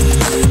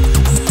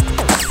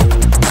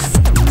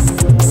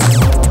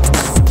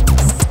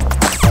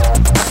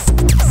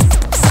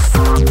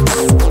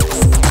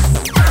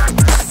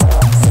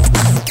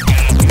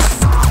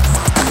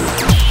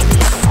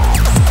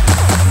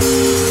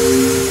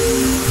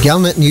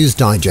 Galnet News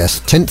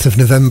Digest, 10th of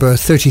November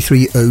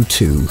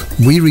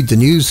 3302. We read the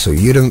news so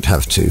you don't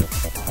have to.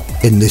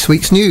 In this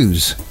week's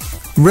news,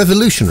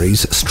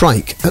 revolutionaries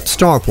strike at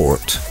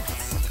Starport.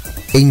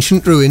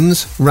 Ancient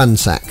ruins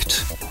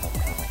ransacked.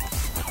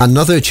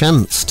 Another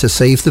chance to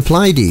save the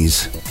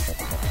Pleiades.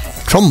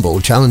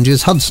 Trumbull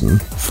challenges Hudson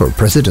for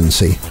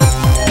presidency.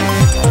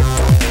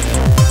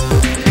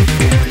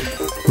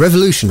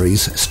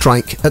 Revolutionaries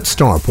strike at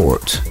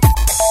Starport.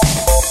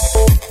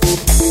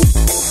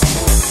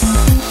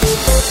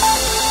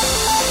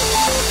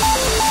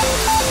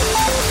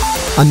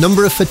 A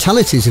number of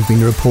fatalities have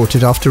been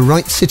reported after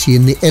Wright City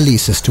in the Ely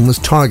system was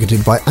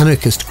targeted by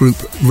anarchist group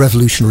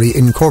Revolutionary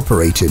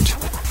Incorporated.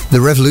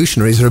 The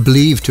revolutionaries are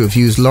believed to have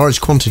used large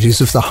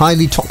quantities of the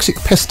highly toxic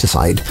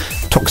pesticide,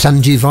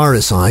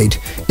 toxangiviricide,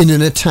 in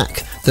an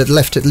attack that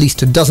left at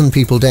least a dozen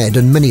people dead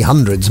and many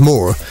hundreds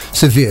more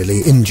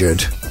severely injured.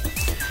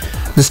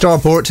 The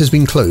starport has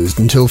been closed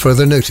until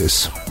further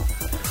notice.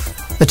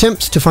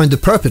 Attempts to find the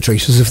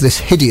perpetrators of this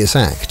hideous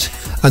act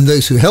and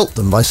those who helped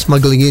them by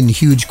smuggling in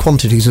huge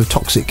quantities of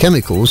toxic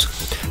chemicals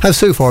have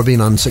so far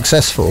been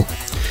unsuccessful.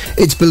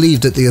 It's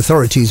believed that the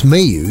authorities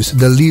may use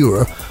the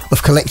lure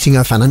of collecting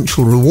a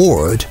financial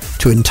reward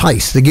to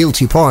entice the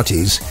guilty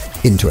parties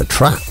into a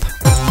trap.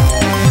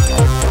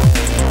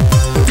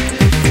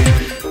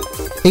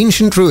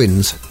 Ancient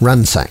ruins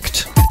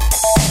ransacked.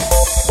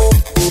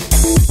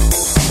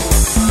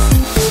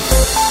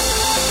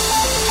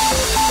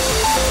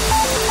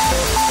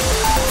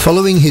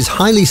 Following his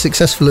highly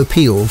successful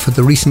appeal for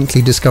the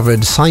recently discovered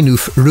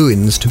Sinuf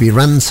ruins to be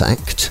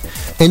ransacked,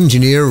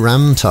 engineer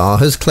Ram Tah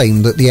has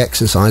claimed that the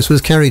exercise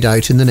was carried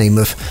out in the name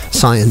of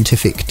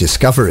scientific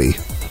discovery.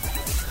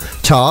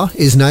 Tah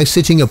is now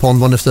sitting upon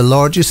one of the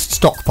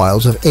largest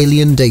stockpiles of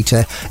alien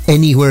data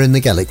anywhere in the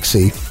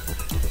galaxy.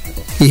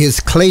 He has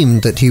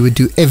claimed that he would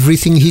do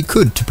everything he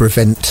could to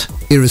prevent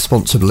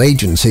irresponsible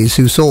agencies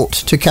who sought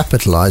to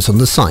capitalise on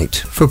the site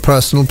for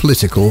personal,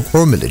 political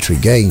or military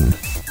gain.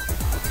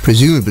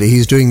 Presumably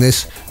he's doing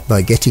this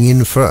by getting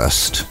in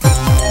first.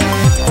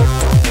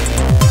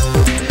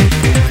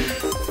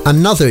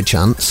 Another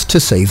chance to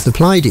save the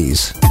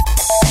Pleiades.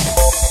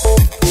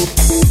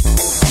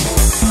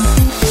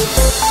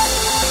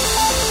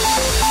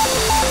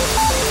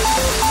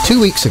 Two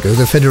weeks ago,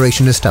 the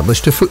Federation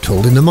established a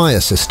foothold in the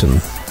Maya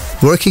system.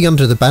 Working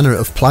under the banner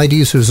of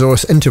Pleiades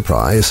Resource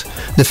Enterprise,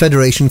 the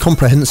Federation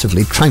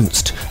comprehensively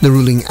trounced the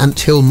ruling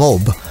Anthill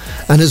mob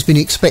and has been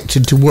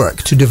expected to work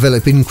to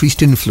develop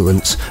increased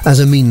influence as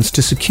a means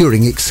to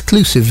securing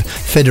exclusive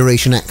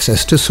Federation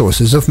access to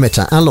sources of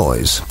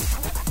meta-alloys.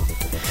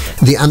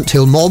 The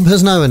Anthill mob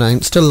has now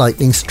announced a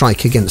lightning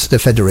strike against the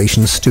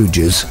Federation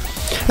stooges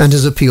and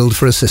has appealed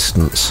for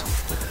assistance.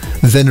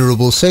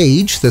 Venerable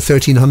Sage, the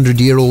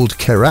 1300-year-old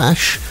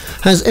Kerash,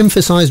 has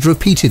emphasised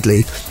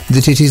repeatedly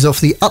that it is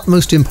of the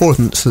utmost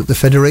importance that the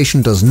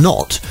Federation does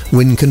not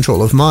win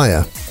control of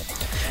Maya.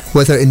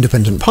 Whether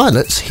independent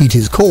pilots heed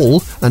his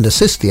call and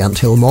assist the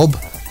Anthill mob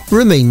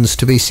remains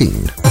to be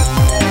seen.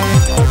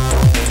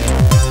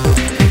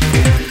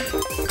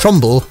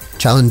 Trumbull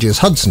challenges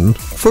Hudson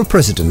for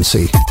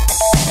presidency.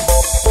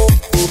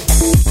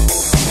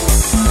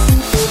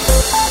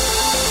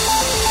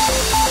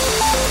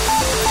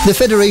 The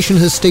Federation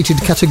has stated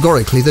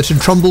categorically that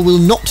Trumbull will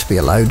not be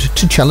allowed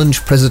to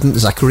challenge President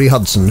Zachary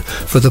Hudson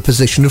for the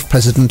position of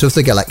President of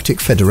the Galactic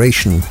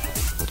Federation.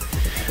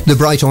 The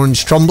bright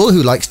orange Trumbull,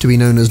 who likes to be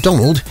known as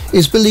Donald,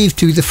 is believed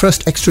to be the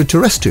first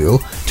extraterrestrial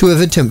to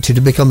have attempted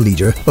to become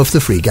leader of the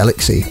Free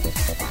Galaxy.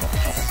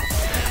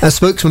 A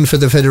spokesman for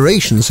the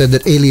Federation said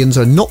that aliens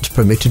are not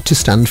permitted to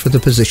stand for the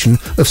position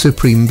of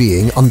Supreme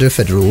Being under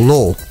federal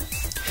law.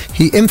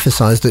 He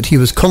emphasised that he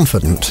was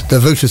confident the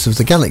voters of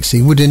the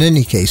galaxy would in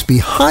any case be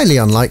highly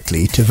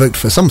unlikely to vote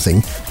for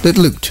something that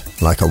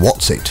looked like a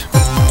What's-It.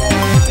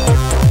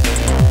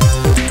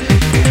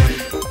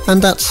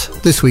 And that's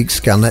this week's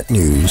Galnet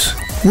News.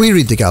 We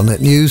read the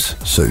Galnet News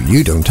so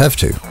you don't have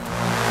to.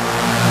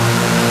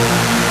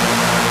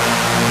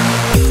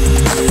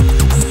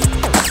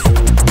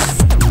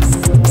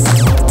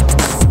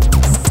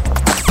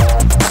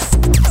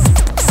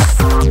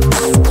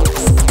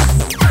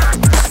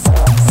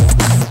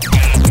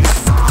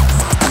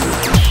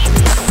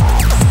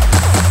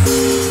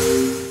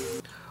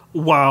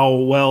 Wow,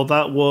 well,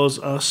 well. That was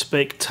a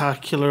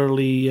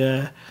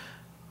spectacularly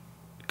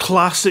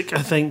classic,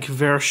 I think,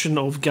 version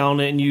of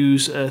Galnet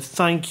News.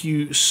 Thank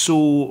you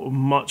so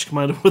much,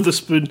 Commander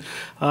Witherspoon.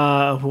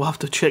 We'll have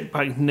to check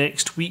back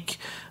next week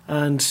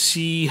and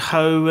see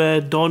how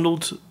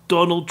Donald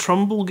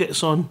Trumbull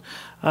gets on.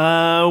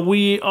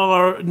 We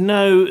are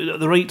now at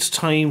the right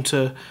time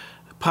to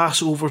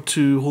pass over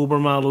to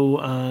Hober Mallow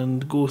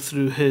and go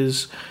through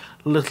his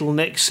little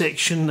next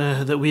section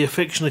that we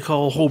affectionately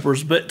call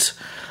Hober's Bit.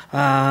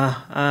 We're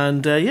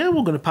going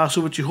to pass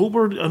over to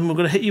Hober and we're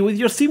going to hit you with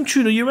your theme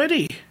tune. Are you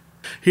ready?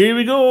 Here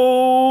we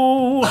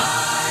go!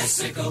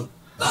 Bicycle,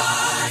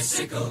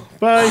 bicycle,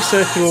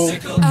 bicycle,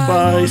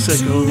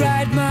 bicycle, bicycle,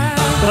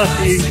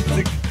 bicycle,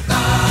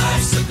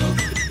 bicycle,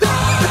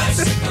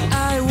 bicycle.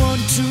 I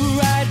want to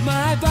ride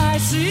my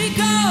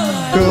bicycle.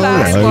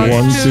 I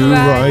want to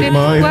ride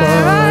my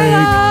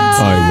bike.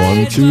 I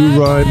want to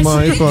ride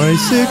my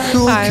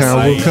bicycle.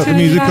 Cal will cut the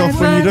music off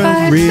when you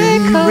don't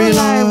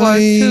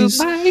realise.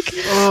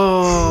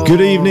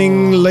 Good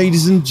evening,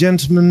 ladies and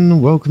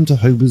gentlemen. Welcome to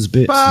Hober's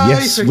Bit.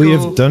 Yes, we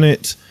have done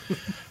it.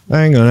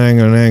 Hang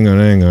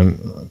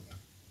on.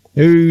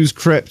 Who's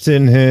crept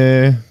in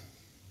here?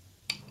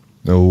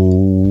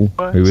 Oh,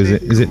 who is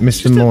it? Is it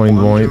Mr.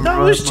 Mindwipe? That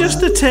was just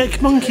the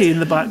tech monkey in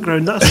the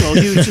background, that's all.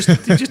 He was just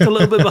a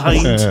little bit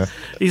behind.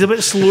 He's a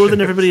bit slower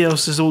than everybody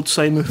else, this old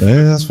Simon.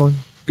 Yeah, that's fine.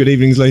 Good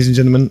evening, ladies and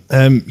gentlemen.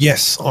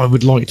 Yes, I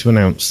would like to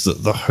announce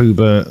that the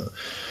Hober...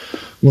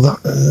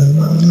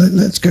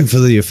 let's go for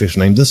the official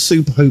name. The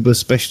Super Hober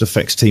Special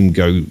Effects Team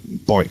Go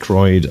bike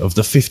ride of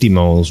the 50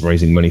 miles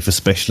raising money for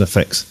special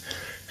effects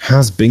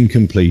has been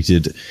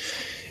completed.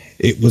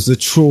 It was a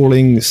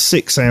trawling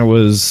 6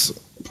 hours...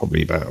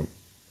 probably about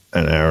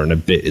an hour and a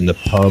bit in the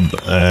pub.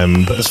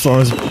 But as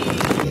far as...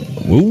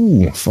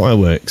 Ooh,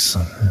 fireworks.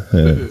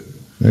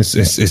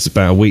 It's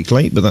about a week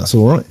late, but that's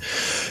all right.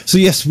 So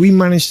yes, we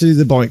managed to do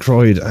the bike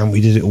ride, and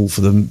we did it all for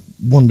the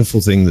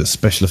wonderful thing that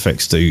special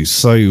effects do.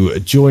 So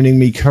joining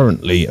me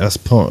currently as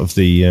part of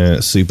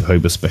the Super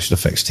Hober Special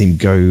Effects Team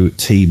Go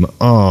team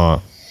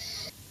are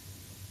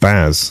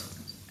Baz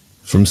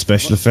from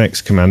Special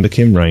Effects, Commander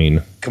Kim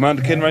Rain.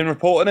 Commander Kim Rain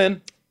reporting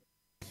in.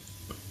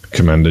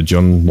 Commander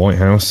John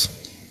Whitehouse.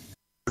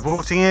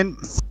 Reporting in.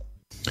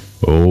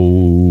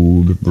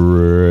 Old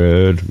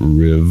Bread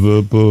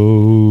Riverboat.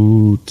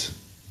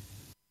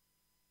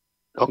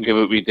 Don't give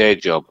up your day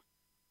job.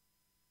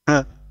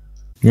 Well,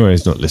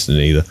 he's not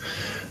listening either.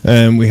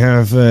 We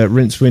have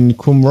Rincewind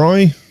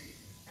Quumrai.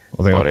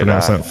 I think I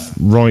pronounced that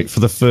right for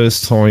the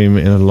first time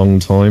in a long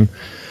time.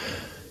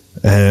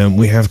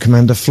 We have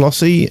Commander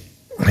Flossie,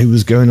 who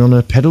was going on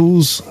her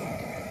pedals.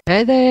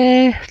 Hey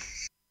there.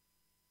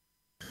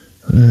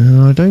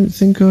 I don't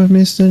think I've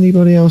missed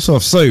anybody else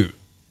off. So,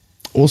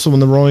 also on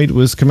the ride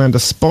was Commander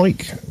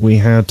Spike. We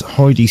had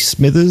Heidi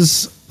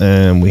Smithers.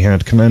 We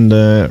had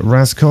Commander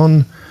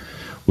Razcon.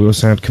 We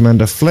also had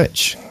Commander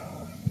Fletch.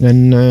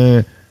 And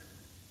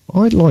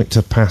I'd like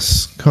to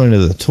pass kind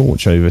of the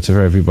torch over to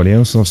everybody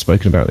else. I've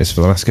spoken about this for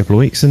the last couple of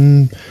weeks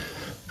and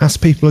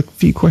asked people a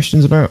few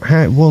questions about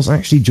how it was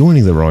actually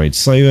joining the ride.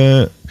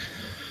 So,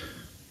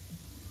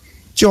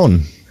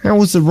 John, how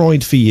was the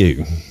ride for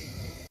you?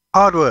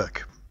 Hard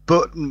work,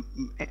 but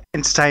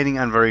entertaining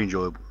and very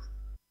enjoyable.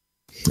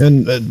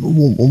 And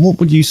what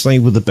would you say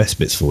were the best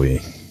bits for you?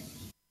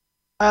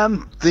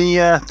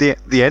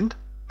 The end.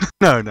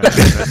 No.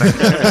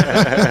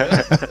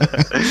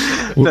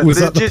 Was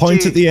that the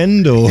point at the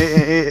end, or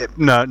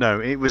no?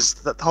 It was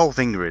the whole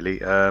thing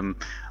really. I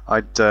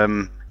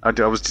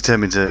was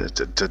determined to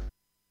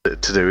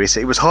do it.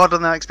 It was harder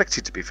than I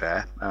expected, to be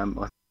fair. I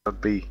thought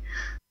I'd be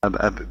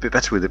a bit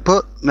better with it,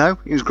 but no,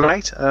 it was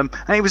great. And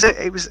it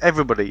was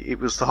everybody. It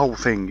was the whole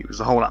thing. It was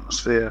the whole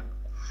atmosphere.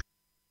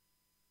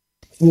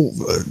 Well,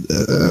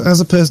 as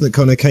a person that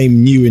kind of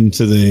came new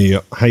into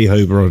the Hey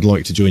Hober, I'd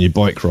like to join your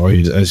bike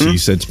ride, as you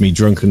said to me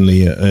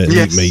drunkenly at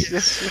Meet Me.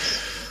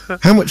 Yes.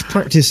 How much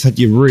practice had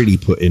you really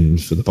put in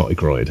for the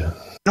bike ride?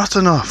 Not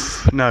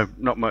enough. No,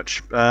 not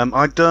much.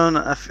 I'd done.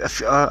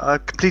 I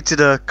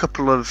completed a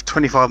couple of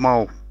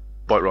 25-mile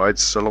bike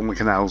rides along the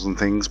canals and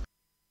things.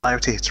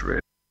 About it really.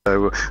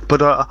 So,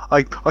 but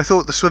I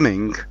thought the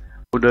swimming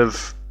would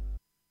have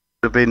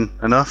been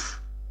enough.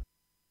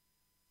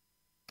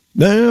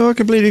 No, I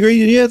completely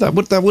agree. Yeah, that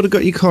would have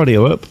got your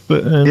cardio up.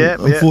 But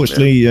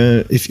unfortunately,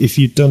 if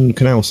you'd done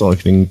canal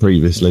cycling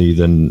previously,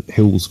 then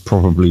hills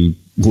probably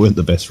weren't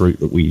the best route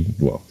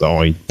that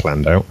I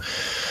planned out.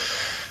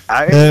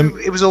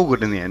 It was all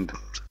good in the end.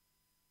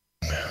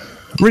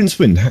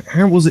 Rincewind,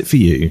 how was it for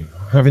you?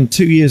 Having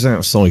 2 years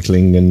out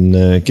cycling and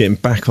getting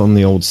back on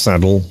the old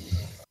saddle?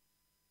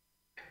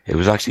 It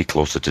was actually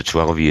closer to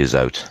 12 years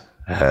out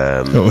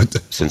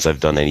since I've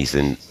done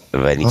anything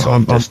of any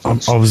sort of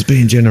distance. I was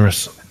being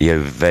generous. Yeah,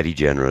 very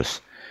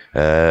generous.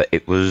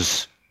 It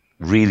was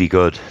really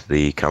good.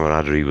 The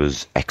camaraderie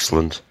was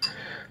excellent.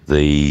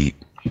 One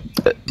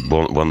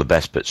of the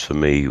best bits for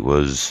me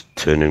was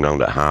turning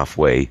around at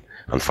halfway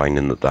and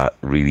finding that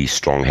really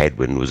strong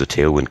headwind was a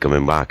tailwind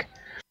coming back.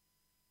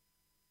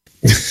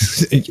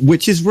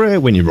 Which is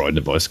rare when you're riding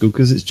a bicycle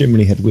because it's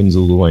generally headwinds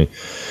all the way.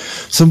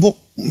 So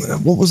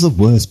what was the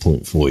worst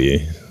point for you?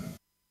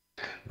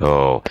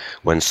 Oh,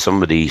 when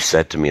somebody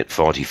said to me at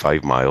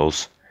 45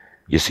 miles,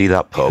 you see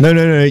that pub?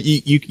 No.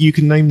 You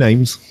can name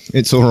names.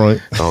 It's all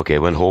right. Okay,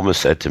 when Homer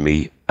said to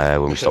me,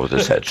 when we stopped at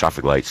a set of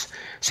traffic lights,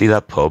 see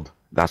that pub?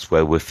 That's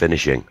where we're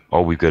finishing.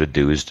 All we've got to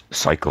do is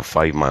cycle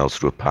 5 miles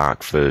through a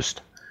park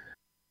first.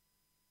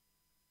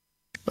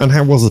 And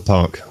how was the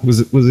park?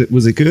 Was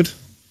it good?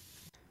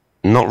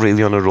 Not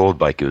really on a road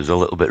bike. It was a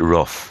little bit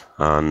rough.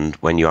 And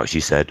when you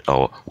actually said,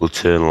 "Oh, we'll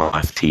turn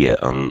left here,"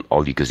 and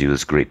all you could see was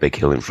this great big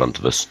hill in front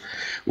of us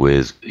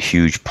with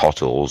huge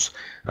potholes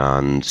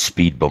and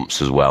speed bumps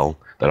as well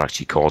that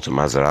actually caught a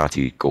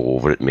Maserati go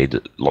over it, made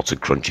lots of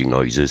crunching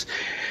noises.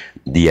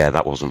 Yeah,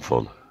 that wasn't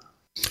fun.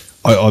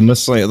 I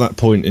must say, at that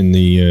point in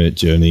the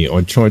journey,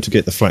 I tried to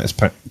get the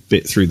flattest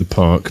bit through the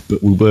park,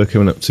 but we were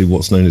coming up to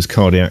what's known as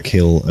Cardiac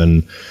Hill,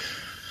 and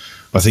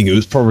I think it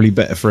was probably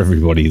better for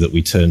everybody that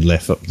we turned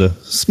left up the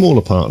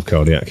smaller part of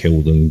Cardiac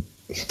Hill than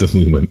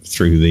we went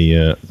through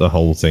the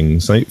whole thing.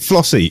 So,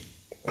 Flossie,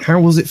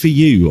 how was it for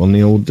you on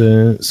the old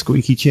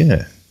squeaky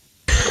chair?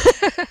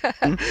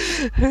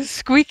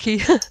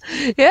 Squeaky.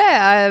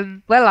 Yeah,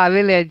 well, I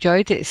really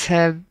enjoyed it.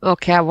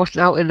 Okay, I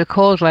wasn't out in the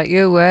cold like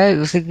you were. It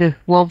was in the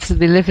warmth of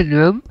my living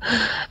room.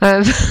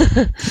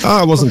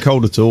 I wasn't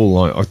cold at all.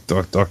 I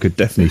could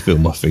definitely feel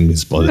my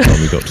fingers by the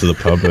time we got to the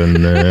pub, and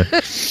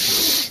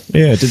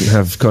yeah, I didn't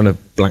have kind of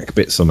black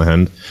bits on my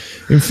hand.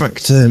 In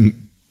fact,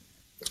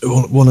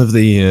 one of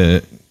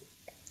the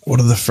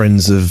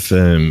friends of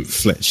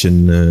Fletch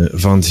and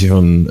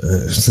Vantion,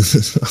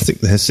 I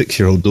think their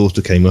 6-year-old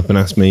daughter came up and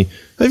asked me,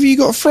 "Have you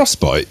got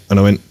frostbite?" And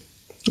I went,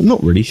 "I'm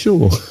not really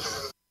sure."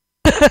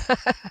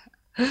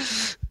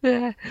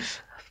 Yeah.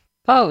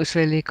 Oh, it was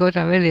really good.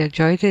 I really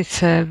enjoyed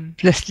it.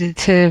 Listening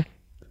to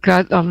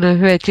Grant on the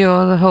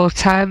radio the whole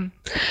time,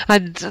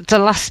 and the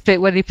last bit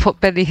when he put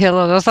Benny Hill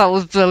on, I thought that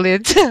was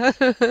brilliant.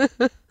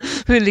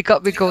 Really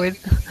got me going.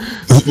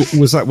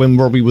 Was that when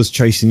Robbie was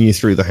chasing you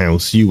through the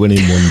house? You went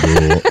in one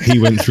door, he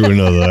went through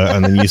another,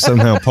 and then you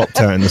somehow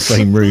popped out in the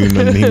same room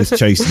and he was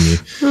chasing you?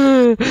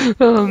 Yeah.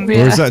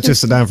 Or is that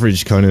just an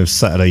average kind of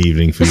Saturday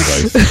evening for you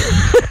both?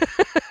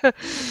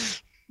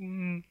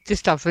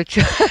 Just average.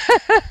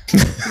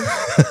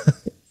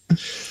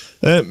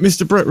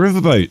 Mr. Brett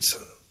Riverboat.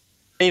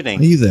 Evening.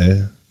 Are you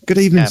there? Good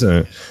evening,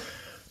 sir.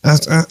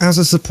 As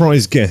a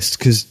surprise guest,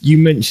 because you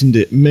mentioned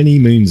it many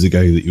moons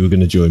ago that you were going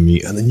to join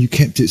me, and then you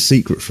kept it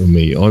secret from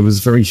me. I was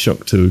very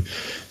shocked to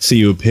see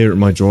you appear at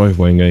my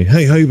driveway and go,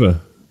 "Hey, Hober,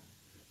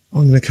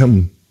 I'm going to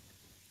come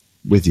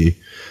with you."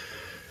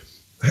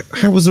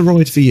 How was the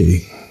ride for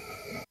you?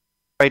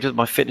 Ride with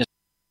my fitness.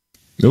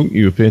 Oh,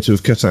 you appear to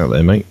have cut out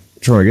there, mate.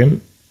 Try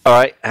again. All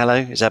right. Hello.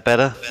 Is that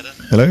better?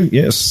 Hello.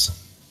 Yes.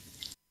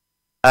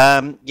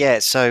 Yeah.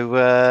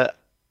 So.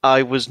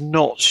 I was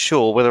not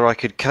sure whether I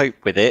could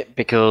cope with it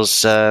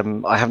because I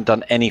haven't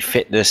done any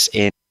fitness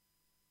in.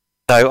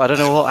 So I don't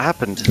know what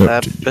happened.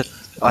 But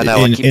I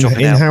know I keep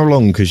dropping out. In how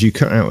long? Because you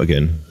cut out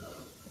again.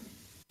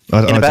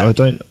 I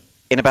don't.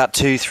 In about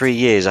 2-3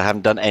 years, I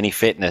haven't done any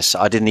fitness.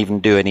 I didn't even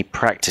do any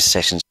practice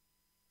sessions.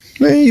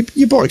 Well,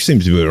 your bike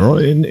seems to be all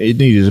right. It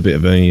needed a bit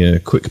of a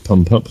quick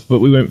pump up,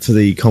 but we went for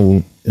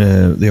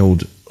the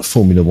old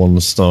Formula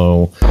One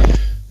style.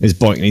 His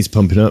bike needs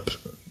pumping up.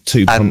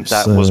 2 pumps.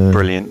 And that was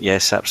brilliant.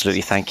 Yes,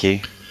 absolutely. Thank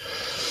you.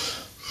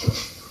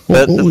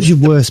 What was your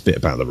worst bit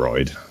about the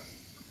ride?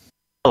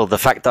 Oh, the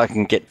fact that I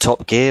can get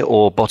top gear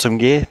or bottom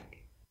gear.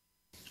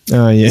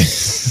 Oh, yeah.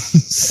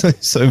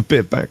 so a bit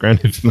of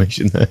background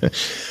information there.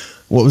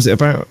 What was it,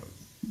 about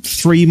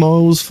 3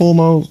 miles, 4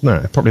 miles?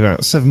 No, probably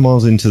about 7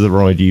 miles into the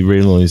ride, you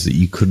realised that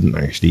you couldn't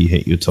actually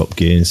hit your top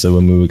gear. So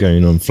when we were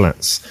going on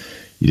flats,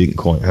 you didn't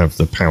quite have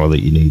the power that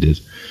you needed.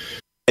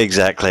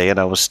 Exactly, and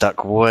I was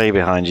stuck way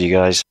behind you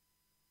guys.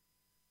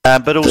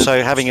 But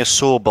also having a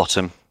sore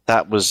bottom,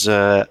 that was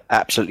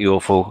absolutely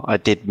awful. I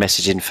did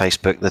message in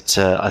Facebook that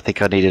I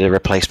think I needed a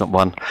replacement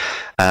one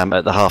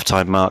at the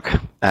half-time mark,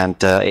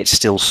 and it's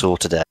still sore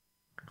today.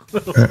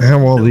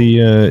 How are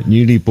the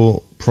newly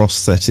bought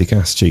prosthetic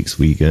ass cheeks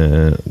we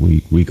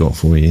got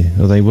for you?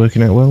 Are they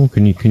working out well?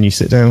 Can you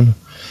sit down?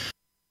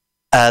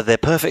 They're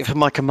perfect for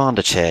my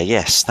commander chair,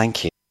 yes,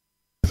 thank you.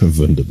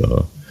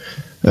 Wunderbar.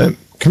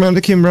 Commander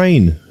Kim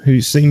Rain,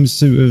 who seems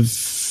to have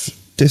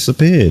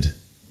disappeared.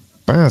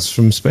 Baz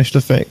from Special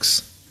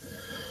Effects.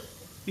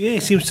 Yeah, he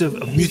seems to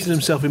have muted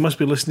himself. He must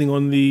be listening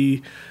on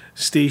the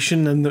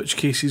station, in which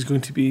case he's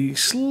going to be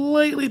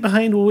slightly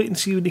behind. We'll wait and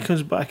see when he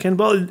comes back in.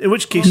 But in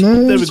which case,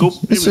 there we go.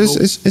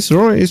 It's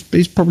all right.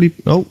 He's probably...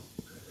 Oh.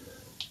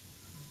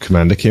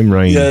 Commander Kim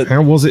Rain,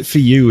 how was it for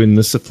you in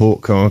the support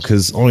car?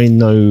 Because I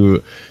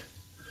know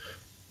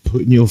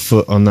putting your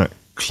foot on that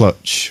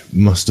clutch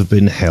must have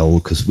been hell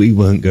because we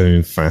weren't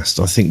going fast.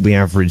 I think we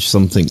averaged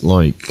something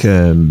like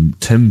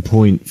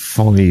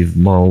 10.5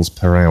 miles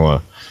per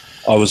hour.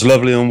 I was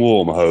lovely and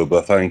warm,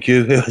 Hober, thank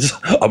you.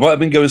 I might have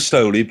been going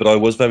slowly, but I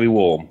was very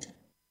warm.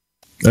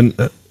 And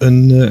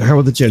how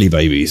are the jelly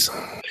babies?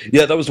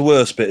 Yeah, that was the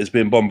worst bit, is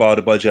being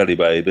bombarded by jelly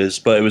babies,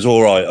 but it was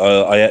all right.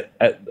 I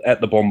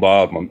ate the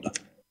bombardment.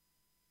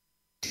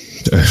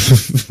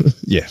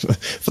 Yeah,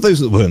 for those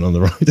that weren't on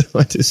the ride,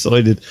 I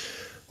decided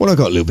when I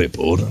got a little bit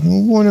bored,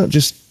 why not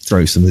just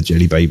throw some of the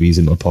jelly babies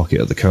in my pocket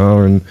of the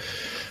car, and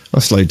I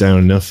slowed down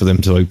enough for them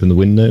to open the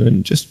window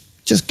and just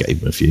gave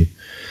them a few.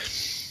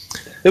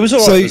 It was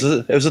all right.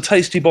 It was a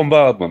tasty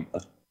bombardment.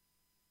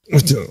 I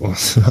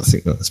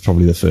think that's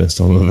probably the first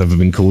time I've ever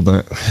been called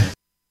that.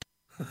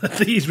 I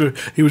think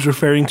he was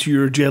referring to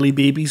your jelly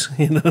babies.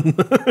 You know?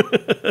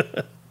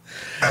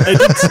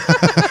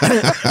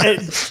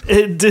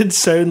 It did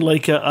sound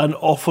like an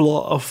awful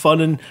lot of fun.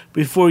 And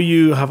before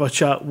you have a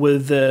chat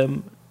with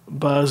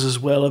Baz as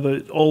well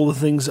about all the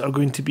things that are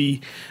going to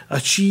be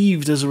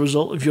achieved as a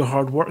result of your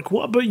hard work,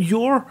 what about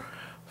your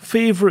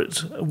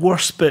favourite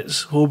worst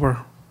bits,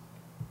 Hober?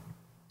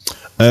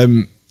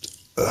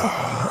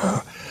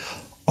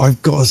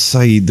 I've got to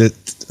say that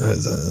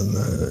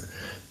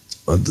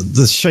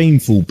the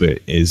shameful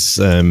bit is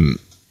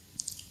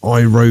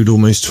I rode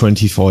almost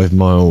 25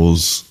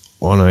 miles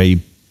on a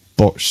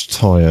botched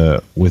tyre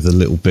with a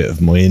little bit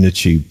of my inner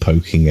tube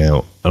poking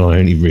out, and I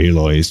only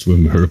realised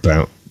when we were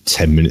about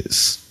 10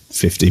 minutes,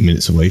 15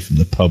 minutes away from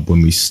the pub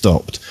when we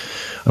stopped,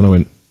 and I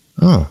went,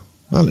 that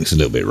looks a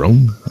little bit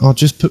wrong. I'll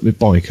just put my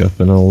bike up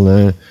and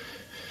I'll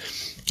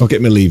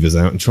get my levers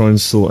out and try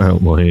and sort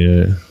out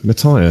my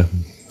tyre.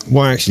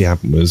 What actually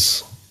happened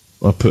was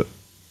I put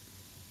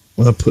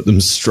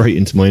them straight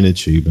into my inner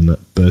tube, and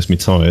that burst my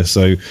tyre.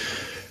 So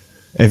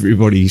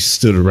everybody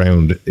stood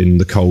around in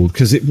the cold,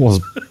 because it was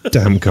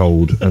damn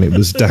cold and it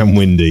was damn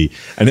windy,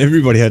 and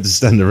everybody had to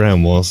stand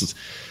around whilst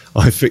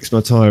I fixed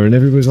my tyre, and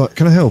everybody's like,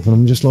 can I help? And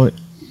I'm just like,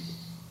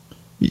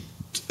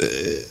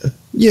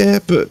 yeah,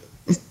 but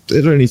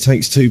it only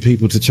takes 2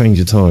 people to change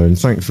a tyre. And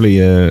thankfully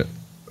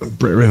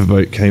Brit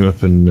Riverboat came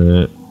up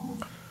and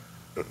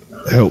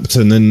helped,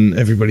 and then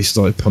everybody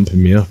started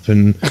pumping me up.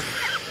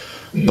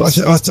 But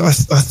I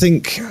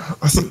think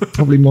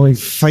probably my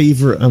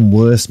favourite and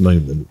worst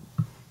moment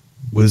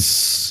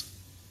was,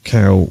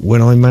 Cal,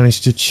 when I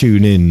managed to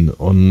tune in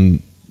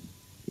on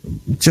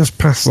just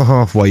past the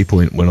halfway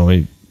point, when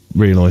I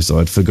realised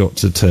I'd forgot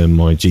to turn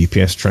my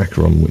GPS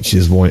tracker on, which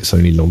is why it's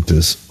only logged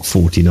as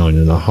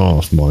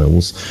 49.5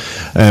 miles.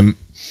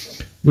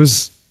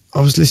 I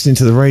was listening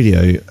to the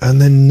radio, and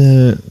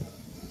then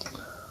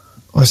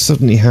I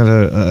suddenly had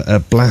a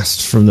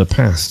blast from the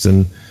past,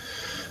 and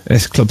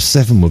S Club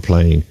 7 were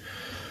playing.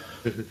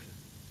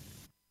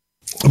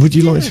 Would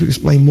you like to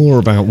explain more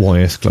about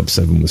why S Club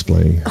 7 was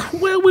playing?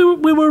 Well,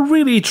 we were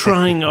really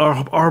trying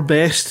our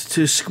best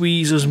to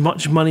squeeze as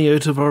much money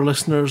out of our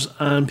listeners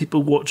and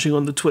people watching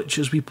on the Twitch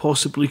as we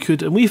possibly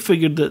could, and we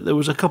figured that there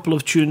was a couple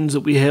of tunes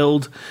that we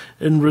held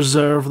in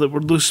reserve that were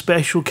those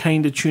special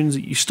kind of tunes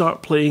that you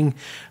start playing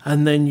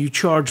and then you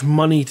charge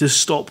money to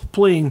stop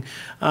playing.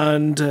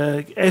 And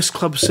S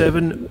Club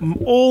 7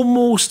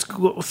 almost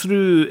got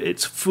through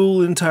its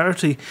full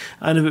entirety,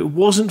 and if it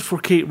wasn't for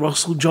Kate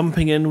Russell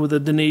jumping in with a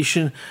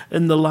donation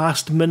in the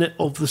last minute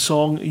of the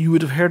song, you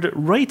would have heard it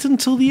right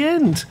until the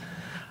end.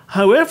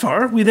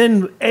 However, we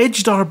then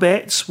edged our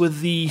bets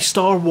with the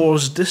Star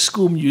Wars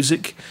disco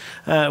music,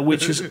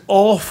 which is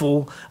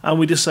awful, and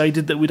we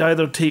decided that we'd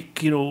either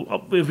take,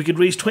 if we could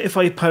raise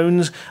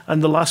 £25,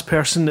 and the last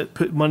person that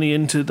put money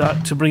into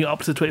that to bring it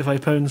up to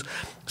 £25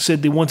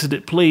 said they wanted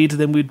it played,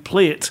 then we'd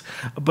play it.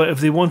 But if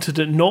they wanted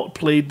it not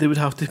played, they would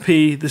have to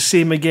pay the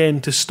same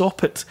again to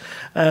stop it.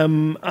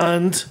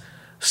 And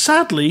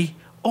sadly,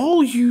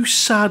 all you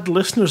sad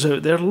listeners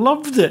out there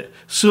loved it.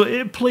 So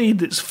it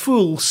played its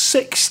full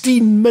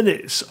 16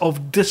 minutes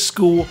of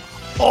disco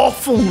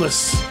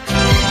awfulness.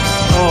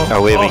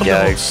 Oh, here we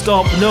go. No,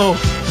 stop. No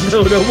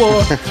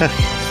more.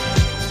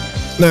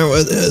 Now,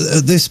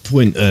 at this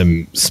point,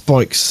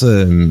 Spike's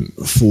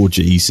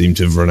 4G seemed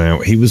to have run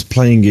out. He was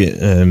playing it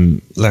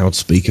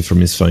loudspeaker from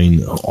his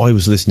phone. I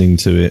was listening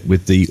to it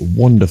with the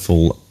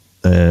wonderful,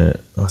 I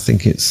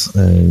think it's,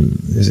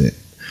 is it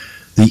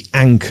the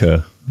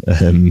Anchor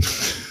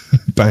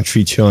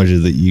battery charger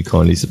that you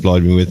kindly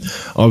supplied me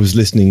with. I was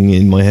listening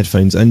in my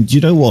headphones, and you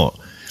know what?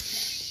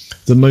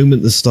 The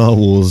moment the Star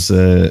Wars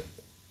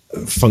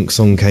funk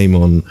song came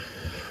on,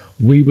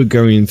 we were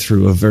going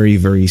through a very,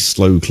 very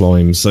slow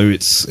climb, so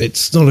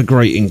it's not a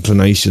great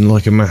inclination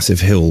like a massive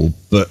hill,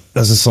 but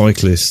as a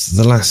cyclist,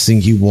 the last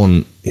thing you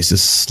want is a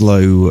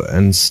slow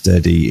and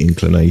steady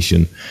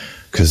inclination,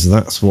 because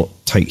that's what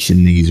takes your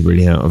knees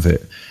really out of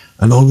it.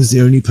 And I was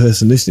the only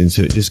person listening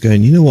to it just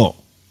going, you know what?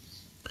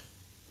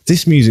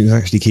 This music's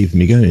actually keeping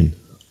me going.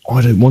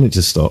 I don't want it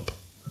to stop.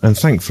 And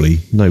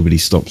thankfully, nobody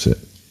stopped it.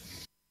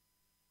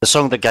 The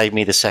song that gave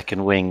me the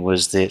second wind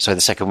was the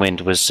second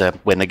wind was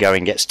When the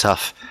Going Gets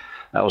Tough.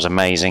 That was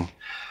amazing.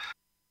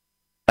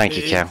 Thank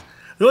you, Cal.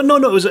 No,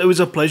 it was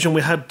a pleasure, and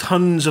we had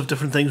tons of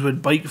different things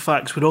with bike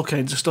facts, with all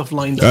kinds of stuff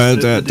lined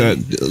up.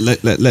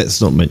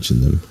 Let's not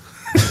mention them.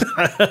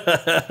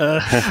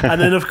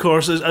 And then, of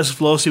course, as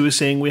Flossie was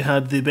saying, we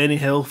had the Benny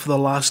Hill for the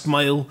last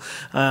mile,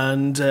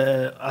 and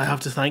I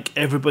have to thank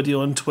everybody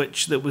on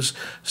Twitch that was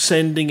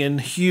sending in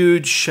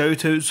huge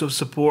shout-outs of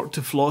support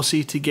to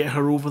Flossie to get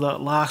her over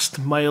that last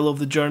mile of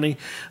the journey.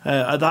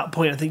 At that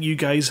point, I think you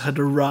guys had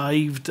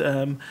arrived,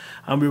 and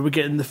we were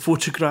getting the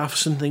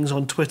photographs and things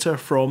on Twitter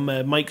from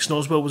Mike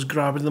Snoswell was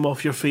grabbing them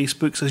off your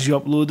Facebooks as you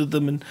uploaded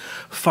them and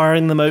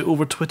firing them out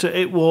over Twitter.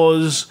 It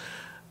was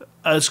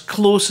as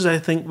close as I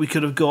think we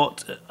could have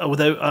got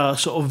without a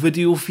sort of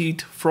video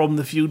feed from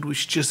the field,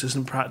 which just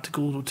isn't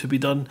practical to be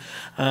done.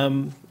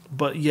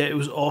 But yeah, it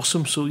was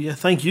awesome. So yeah,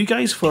 thank you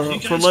guys for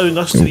allowing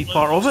us to be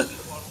part of it.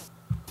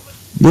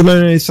 Well,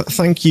 no,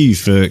 thank you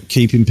for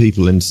keeping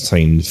people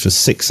entertained for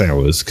 6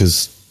 hours,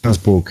 because as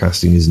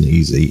broadcasting isn't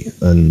easy,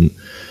 and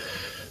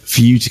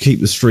for you to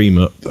keep the stream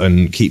up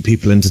and keep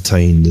people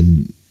entertained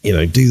and, you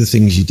know, do the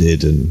things you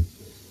did and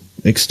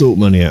extort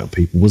money out of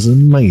people was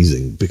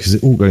amazing, because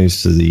it all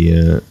goes to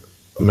the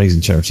amazing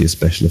charity of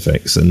Special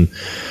Effects. And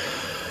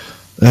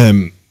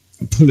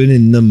pulling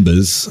in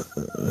numbers,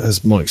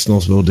 as Mike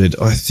Snoswell did,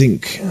 I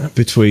think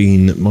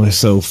between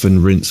myself and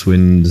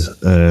Rincewind,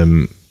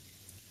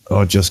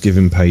 our Just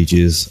Giving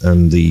pages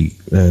and the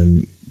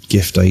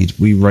gift aid,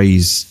 we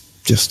raised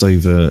just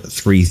over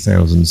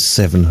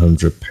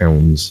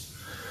 £3,700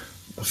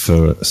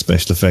 for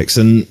Special Effects.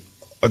 And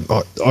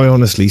I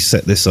honestly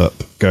set this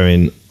up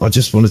going, I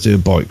just want to do a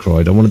bike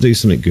ride. I want to do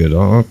something good.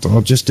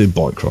 I'll just do a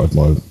bike ride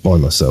by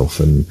myself.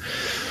 And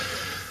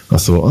I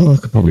thought, I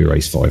could probably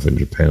raise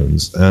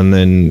 £500. And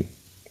then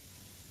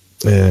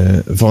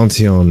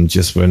Vantion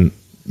just went,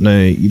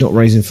 no, you're not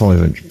raising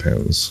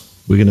 £500.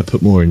 We're going to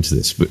put more into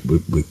this.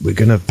 We're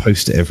going to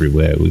post it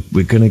everywhere.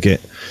 We're going to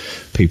get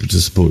people to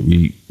support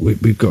you.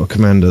 We've got a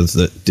commander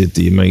that did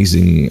the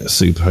amazing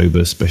Super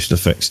Hober special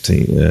effects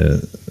team,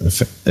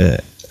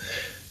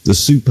 the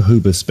Super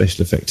Hober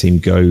special effect team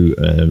go,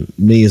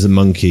 me as a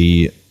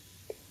monkey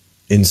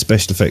in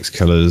special effects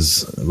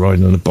colours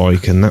riding on a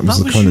bike, and that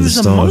was the kind of the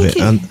start of it.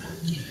 And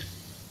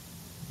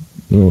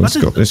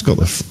it's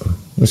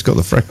got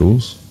the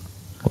freckles.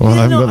 Well, I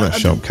haven't got that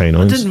sharp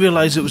canines. I didn't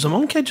realise it was a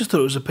monkey. I just thought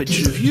it was a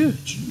picture of you.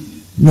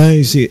 No,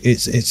 you see,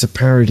 it's a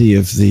parody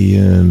of the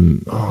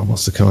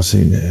what's the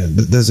cartoon?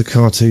 There's a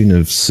cartoon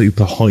of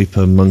Super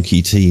Hyper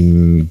Monkey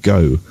Team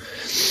Go,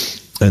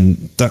 and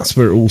that's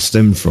where it all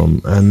stemmed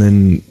from. And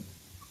then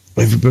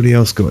everybody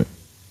else got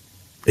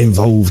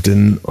involved,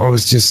 and I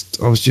was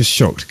just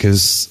shocked,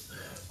 because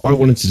I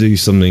wanted to do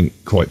something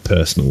quite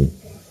personal,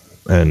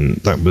 and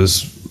that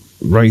was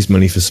raise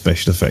money for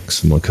special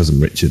effects for my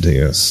cousin Richard,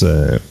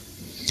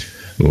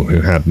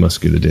 who had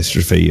muscular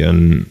dystrophy,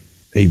 and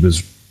he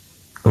was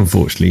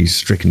unfortunately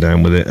stricken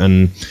down with it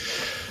and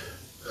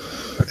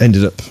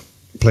ended up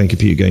playing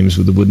computer games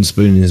with a wooden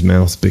spoon in his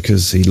mouth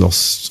because he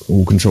lost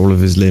all control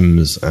of his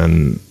limbs.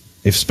 And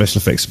if special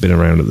effects had been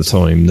around at the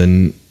time,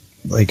 then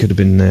they could have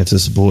been there to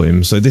support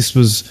him. So this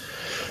was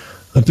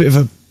a bit of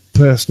a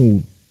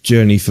personal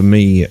journey for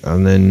me,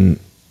 and then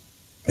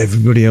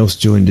everybody else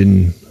joined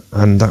in,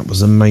 and that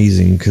was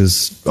amazing,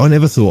 because I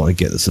never thought I'd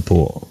get the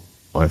support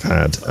I've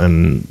had,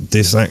 and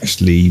this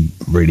actually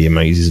really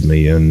amazes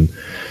me. And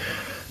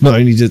not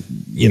only did,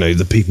 you know,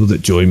 the people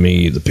that joined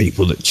me, the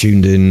people that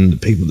tuned in, the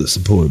people that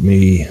supported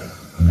me,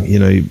 you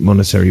know,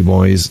 monetary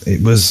wise,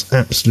 it was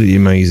absolutely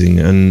amazing.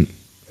 And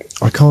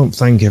I can't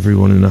thank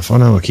everyone enough. I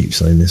know I keep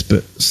saying this,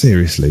 but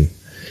seriously,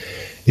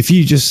 if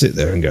you just sit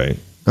there and go,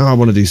 I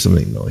want to do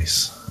something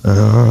nice,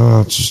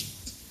 I'll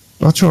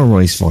try and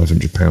raise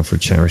 £500 for a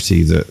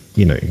charity that,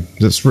 you know,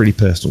 that's really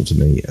personal to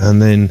me,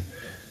 and then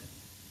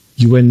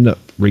you end up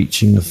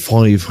reaching a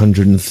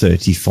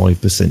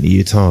 535% of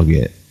your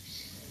target.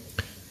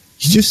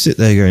 You just sit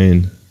there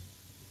going,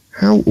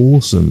 how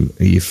awesome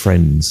are your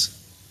friends?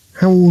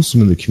 How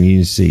awesome are the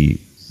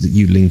community that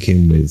you link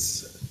in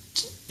with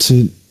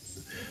to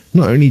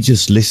not only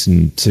just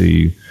listen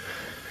to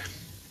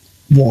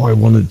what I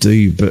want to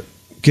do, but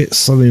get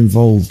so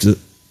involved that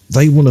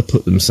they want to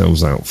put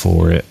themselves out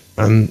for it,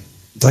 and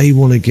they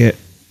want to get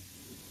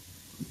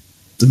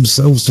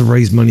themselves to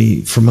raise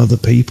money from other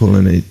people.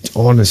 And it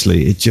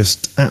honestly, it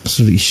just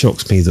absolutely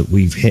shocks me that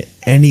we've hit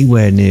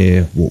anywhere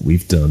near what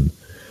we've done.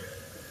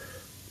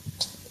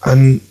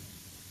 And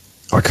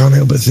I can't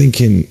help but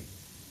thinking,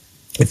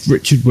 if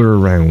Richard were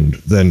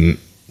around, then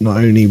not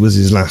only was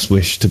his last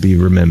wish to be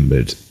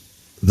remembered,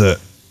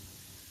 that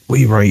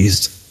we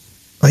raised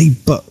a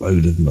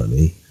buttload of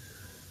money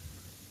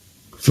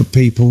for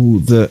people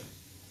that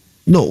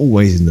not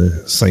always in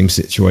the same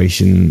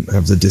situation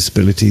have the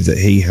disability that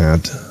he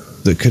had,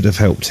 that could have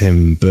helped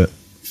him, but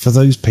for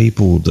those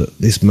people that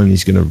this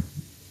money's going to,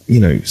 you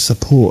know,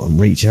 support and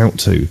reach out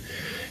to,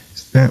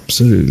 it's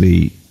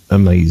absolutely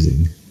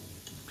amazing.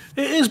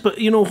 It is, but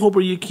you know,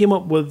 Hober, you came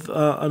up with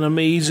an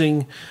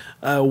amazing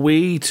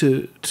way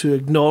to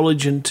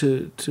acknowledge and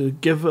to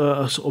give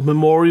a sort of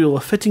memorial,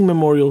 a fitting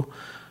memorial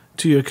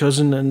to your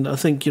cousin, and I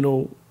think, you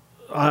know,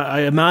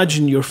 I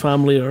imagine your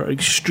family are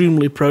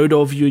extremely proud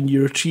of you and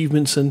your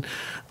achievements, and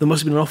there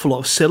must have been an awful lot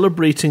of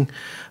celebrating.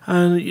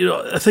 And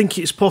I think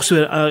it's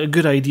possibly a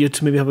good idea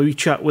to maybe have a wee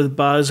chat with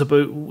Baz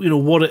about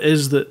what it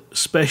is that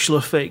special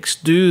effects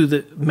do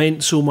that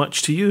meant so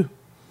much to you.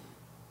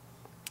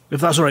 If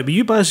that's all right. But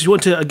you, Baz, do you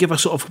want to give a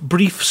sort of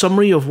brief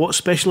summary of what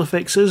special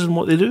effects is and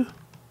what they do?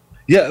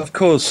 Yeah, of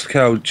course,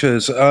 Cal.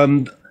 Cheers.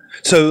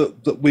 So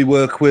we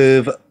work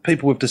with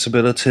people with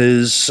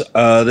disabilities.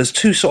 There's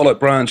two sort of like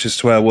branches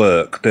to our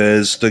work.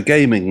 There's the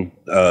gaming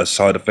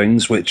side of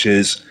things, which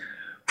is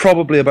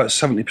probably about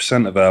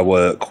 70% of our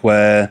work,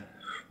 where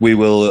we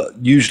will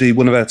usually,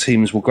 one of our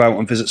teams will go out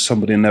and visit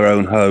somebody in their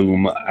own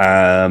home,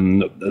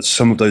 and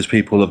some of those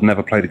people have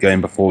never played a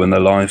game before in their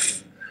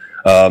life.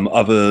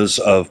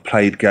 Others have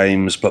played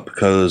games, but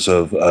because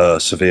of a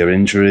severe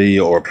injury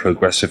or a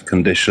progressive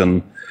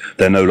condition,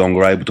 they're no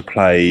longer able to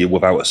play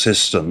without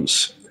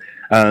assistance.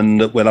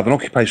 And we'll have an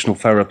occupational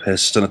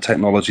therapist and a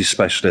technology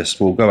specialist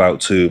will go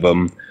out to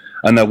them,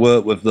 and they'll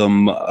work with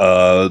them.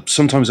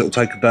 Sometimes it will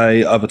take a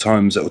day, other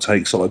times it will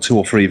take sort of like 2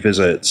 or 3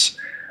 visits.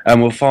 And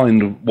we'll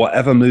find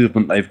whatever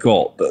movement they've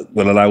got that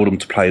will allow them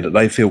to play that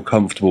they feel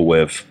comfortable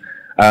with.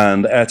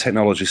 And our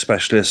technology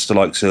specialists, the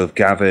likes of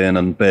Gavin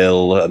and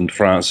Bill and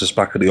Francis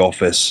back at the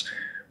office,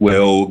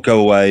 will go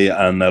away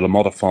and they'll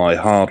modify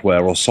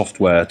hardware or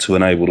software to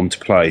enable them to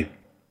play.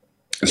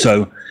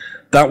 So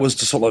that was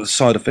the sort of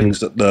side of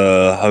things that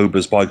the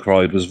Hobers Bike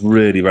Ride was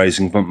really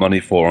raising money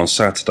for on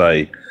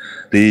Saturday.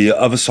 The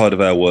other side of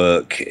our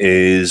work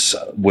is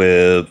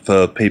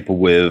for people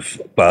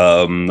with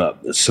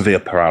severe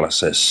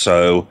paralysis.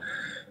 So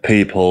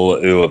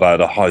people who have had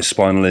a high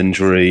spinal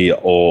injury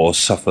or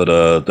suffered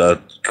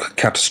a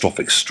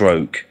catastrophic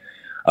stroke.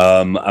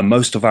 And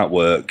most of that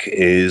work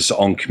is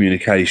on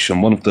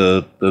communication. One of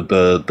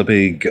the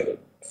big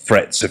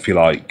threats, if you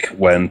like,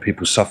 when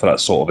people suffer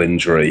that sort of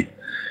injury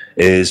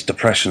is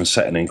depression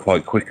setting in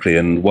quite quickly.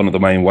 And one of the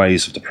main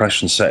ways of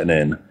depression setting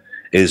in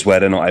is where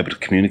they're not able to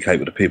communicate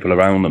with the people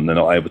around them. They're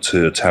not able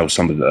to tell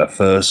somebody that they're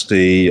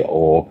thirsty,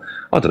 or,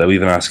 I don't know,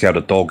 even ask how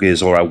the dog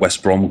is or how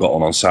West Brom got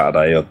on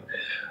Saturday.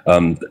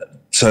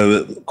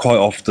 So quite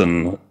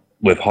often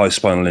with high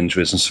spinal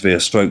injuries and severe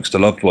strokes, the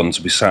loved ones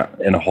will be sat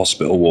in a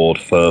hospital ward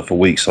for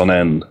weeks on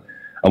end.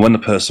 And when the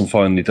person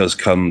finally does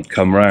come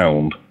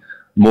round,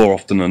 more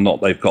often than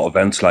not, they've got a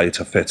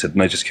ventilator fitted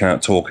and they just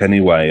can't talk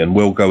anyway. And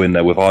we'll go in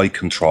there with eye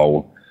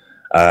control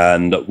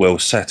and we'll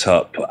set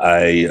up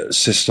a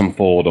system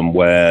for them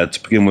where,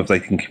 to begin with, they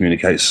can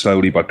communicate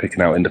slowly by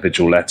picking out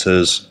individual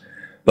letters,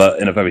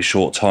 but in a very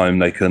short time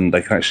they can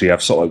actually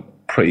have sort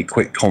of pretty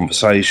quick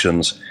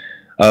conversations.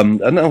 And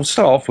they'll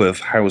start off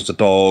with, how was the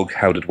dog,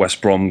 how did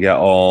West Brom get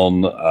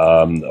on,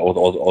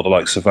 or the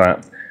likes of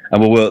that. And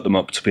we'll work them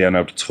up to being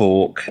able to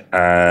talk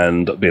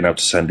and being able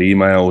to send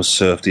emails,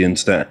 surf the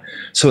internet.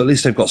 So at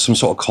least they've got some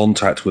sort of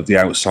contact with the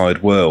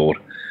outside world.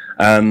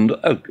 And,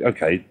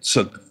 okay,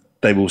 so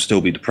they will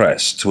still be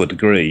depressed to a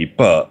degree,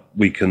 but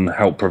we can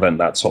help prevent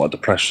that sort of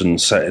depression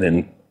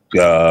setting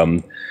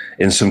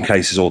in some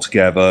cases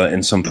altogether.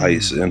 In some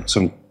cases, in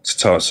some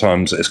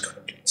times,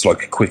 it's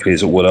like quickly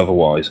as it would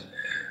otherwise.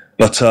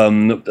 But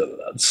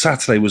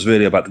Saturday was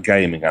really about the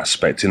gaming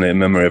aspect, in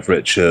memory of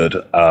Richard.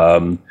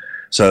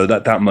 So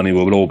that money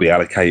will all be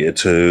allocated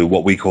to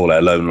what we call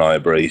our loan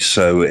library.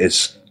 So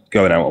it's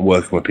going out and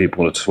working with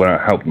people to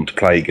help them to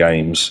play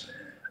games.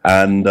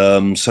 And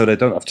so they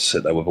don't have to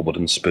sit there with a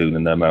wooden spoon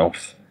in their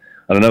mouth.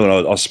 And I know when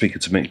I was speaking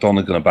to Mick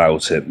Donegan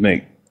about it,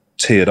 Mick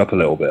teared up a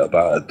little bit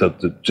about it.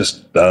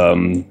 Because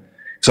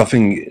I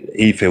think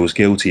he feels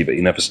guilty that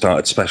he never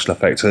started special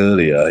effects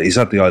earlier. He's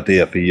had the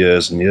idea for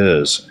years and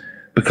years,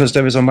 because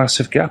there is a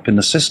massive gap in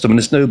the system, and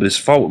it's nobody's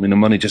fault. I mean, the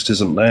money just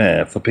isn't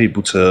there for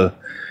people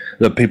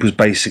that people's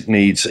basic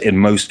needs in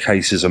most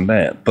cases are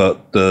met.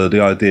 But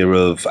the idea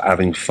of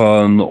having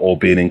fun or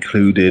being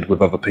included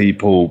with other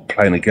people,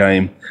 playing a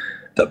game,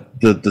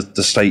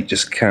 the state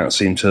just can't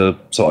seem to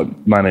sort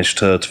of manage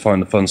to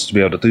find the funds to be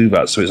able to do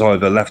that. So it's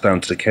either left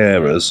down to the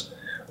carers,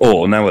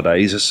 or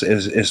nowadays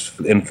it's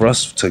in for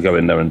us to go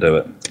in there and do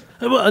it.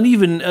 And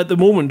even at the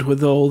moment,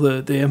 with all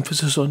the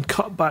emphasis on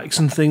cutbacks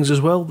and things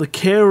as well, the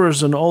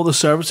carers and all the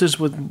services,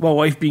 with my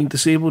wife being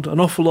disabled,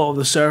 an awful lot of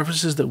the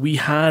services that we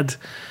had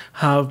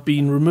have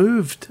been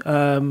removed.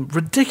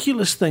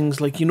 Ridiculous things,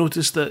 like you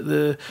notice that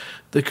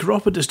the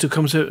chiropodist who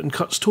comes out and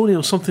cuts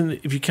toenails, something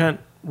that if you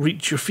can't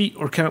reach your feet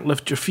or can't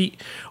lift your feet,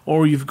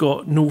 or you've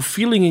got no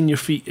feeling in your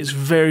feet, it's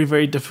very,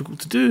 very difficult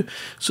to do.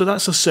 So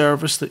that's a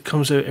service that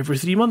comes out every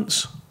 3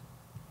 months.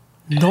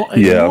 Not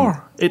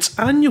anymore. Yeah. It's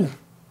annual.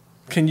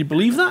 Can you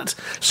believe that?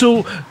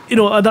 So,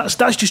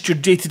 that's just your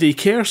day-to-day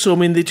care. So, I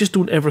mean, they just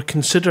don't ever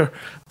consider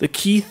the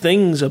key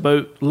things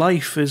about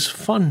life is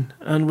fun.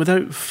 And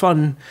without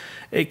fun,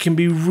 it can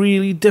be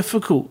really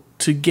difficult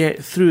to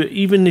get through it.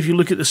 Even if you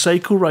look at the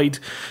cycle ride,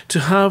 to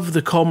have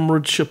the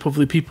comradeship of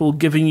the people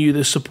giving you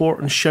the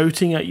support and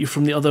shouting at you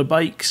from the other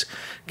bikes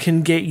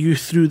can get you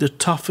through the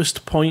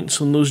toughest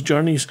points on those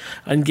journeys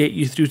and get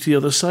you through to the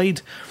other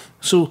side.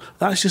 So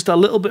that's just a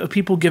little bit of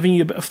people giving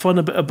you a bit of fun,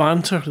 a bit of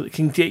banter that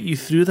can get you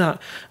through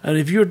that. And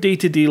if your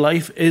day-to-day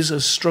life is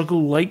a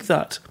struggle like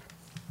that,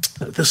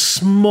 the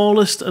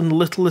smallest and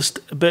littlest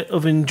bit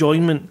of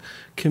enjoyment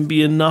can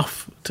be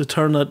enough to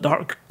turn a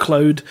dark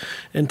cloud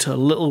into a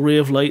little ray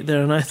of light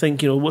there. And I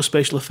think, what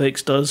special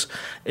effects does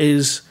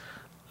is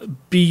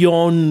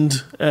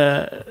beyond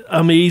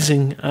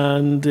amazing.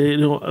 And,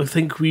 I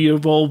think we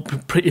have all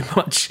pretty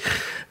much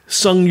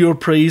sung your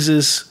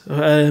praises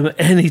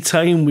any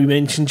time we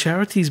mention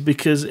charities,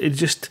 because it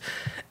just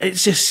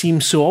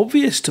seems so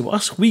obvious to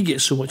us. We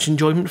get so much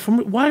enjoyment from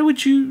it. Why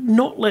would you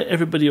not let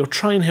everybody, or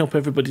try and help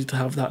everybody to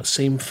have that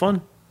same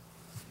fun?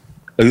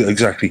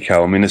 Exactly,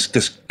 Cal. I mean,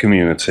 this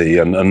community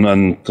and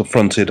the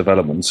Frontier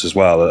Developments as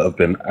well have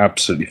been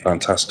absolutely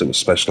fantastic with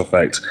special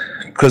effects,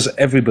 because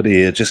everybody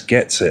here just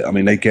gets it. I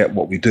mean, they get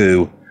what we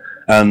do.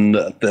 And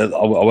I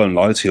won't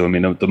lie to you, I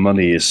mean, the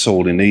money is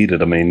sorely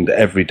needed. I mean,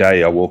 every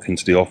day I walk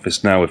into the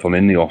office now, if I'm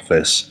in the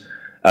office,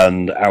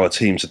 and our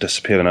teams are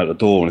disappearing out the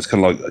door, and it's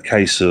kind of like a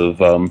case of,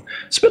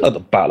 it's a bit like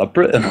the Battle of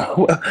Britain.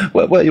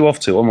 Where are you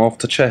off to? I'm off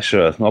to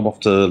Cheshire, I'm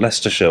off to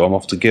Leicestershire, I'm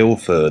off to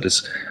Guildford.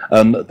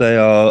 They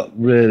are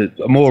really,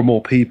 more and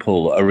more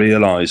people are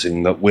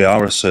realising that we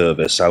are a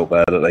service out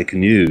there that they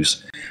can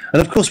use.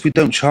 And of course, we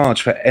don't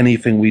charge for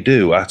anything we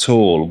do at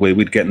all.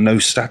 We'd get no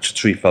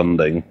statutory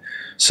funding.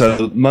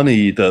 So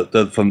money that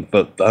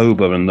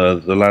Ober and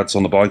the lads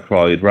on the bike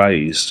ride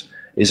raised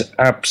is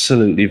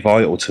absolutely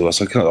vital to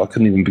us. I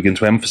couldn't even begin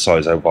to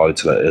emphasise how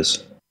vital it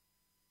is.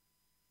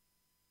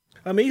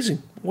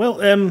 Amazing.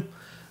 Well, it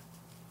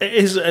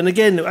is, and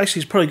again,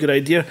 actually, it's probably a good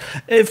idea.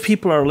 If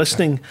people are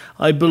listening,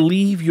 I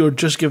believe your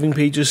Just Giving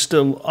page is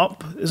still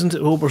up, isn't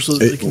it, Ober? So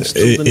that they can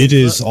still it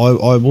is. I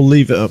will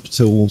leave it up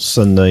till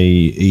Sunday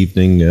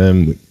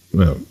evening.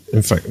 Well,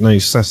 in fact, no,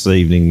 Saturday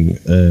evening.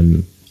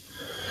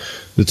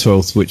 The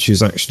 12th, which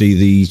is actually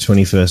the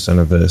 21st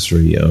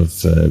anniversary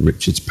of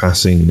Richard's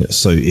passing.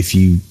 So if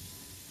you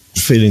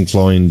feel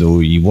inclined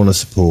or you want to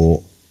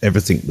support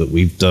everything that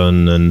we've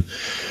done, and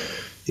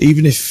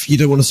even if you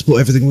don't want to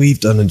support everything we've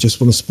done and just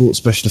want to support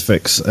special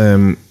effects,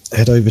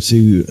 head over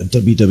to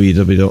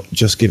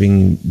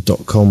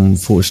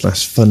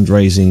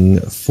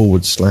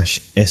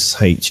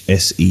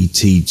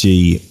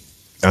www.justgiving.com/fundraising/SHSETG,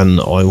 and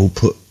I will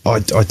put. I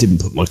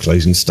didn't put my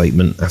closing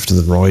statement after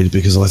the ride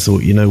because I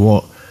thought, you know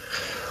what,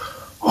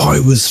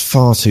 I was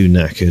far too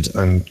knackered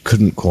and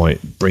couldn't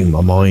quite bring my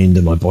mind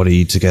and my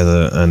body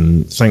together.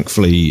 And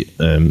thankfully,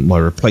 my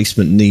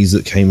replacement knees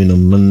that came in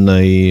on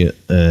Monday,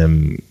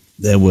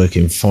 they're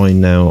working fine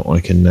now.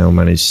 I can now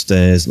manage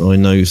stairs. And I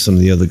know some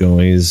of the other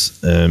guys,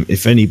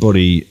 if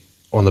anybody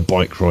on the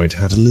bike ride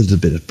had a little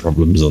bit of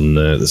problems on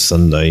the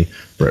Sunday,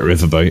 Brett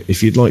Riverboat,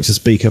 if you'd like to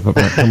speak up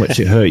about how much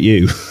it hurt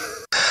you.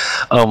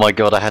 Oh my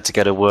God, I had to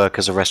go to work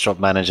as a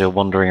restaurant manager,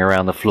 wandering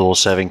around the floor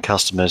serving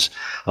customers.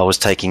 I was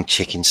taking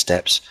chicken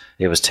steps.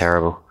 It was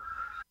terrible.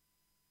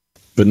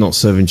 But not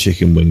serving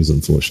chicken wings,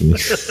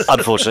 unfortunately.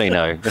 Unfortunately,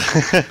 no.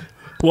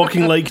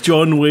 Walking like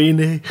John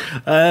Wayne.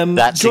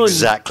 That's John,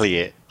 exactly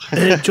it.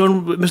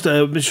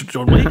 Mr.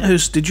 John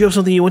Whitehouse, did you have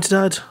something you wanted to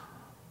add?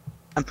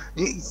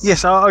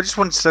 Yes, I just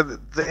wanted to say that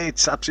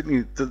it's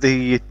absolutely,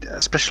 the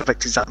special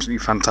effects is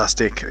absolutely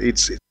fantastic.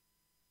 It's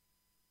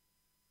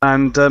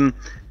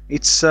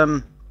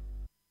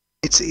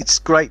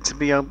great to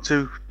be able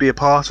to be a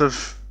part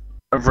of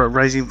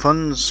raising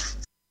funds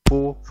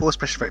for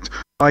special effects.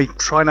 I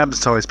try and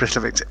advertise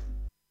special effects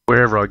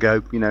wherever I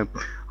go. I'm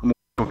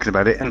talking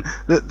about it, and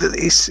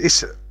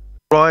it's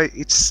right.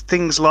 It's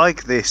things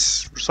like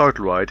this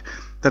recital ride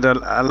that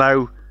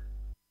allow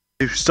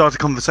to start a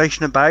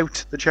conversation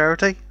about the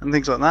charity and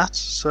things like that.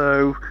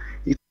 So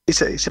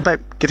it's about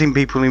getting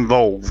people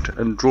involved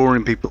and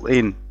drawing people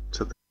in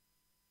to the.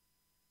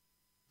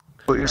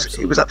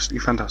 It was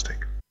absolutely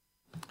fantastic.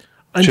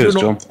 And Cheers,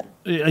 John.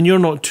 And you're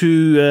not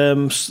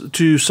too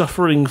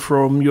suffering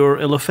from your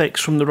ill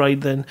effects from the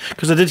ride then?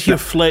 Because I did hear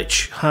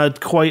Fletch had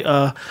quite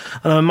and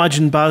I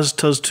imagine Baz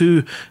does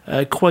too,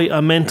 quite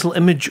a mental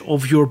image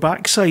of your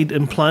backside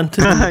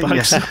implanted in the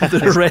backside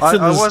of the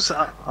retinas.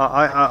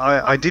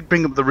 I did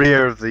bring up the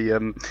rear of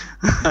the,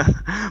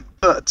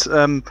 but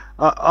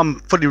I'm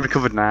fully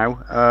recovered now,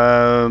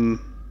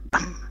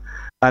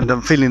 and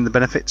I'm feeling the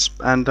benefits,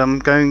 and I'm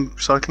going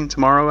cycling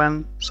tomorrow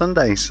and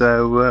Sunday,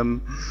 so...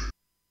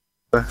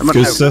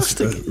 Good stuff.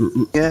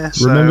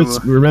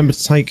 Remember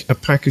to take a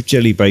pack of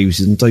jelly babies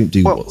and don't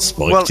do what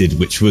Spike did,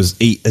 which was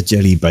eat a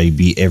jelly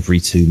baby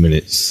every 2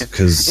 minutes,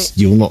 because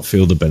you'll not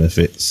feel the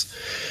benefes.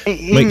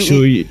 Make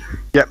sure you.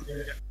 Yep.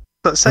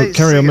 But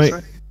carry on, mate.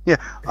 Yeah.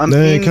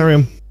 Carry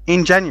on.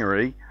 In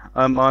January,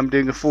 I'm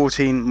doing a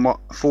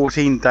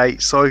 14-day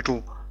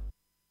cycle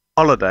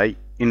holiday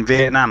in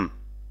Vietnam.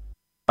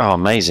 Oh,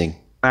 amazing!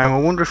 Now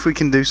I wonder if we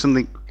can do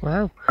something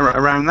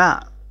around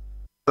that.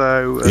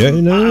 So,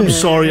 I'm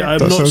sorry,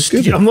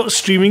 I'm not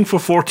streaming for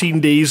 14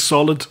 days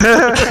solid.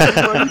 Well,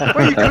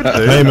 you could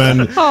do. Hey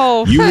man,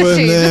 you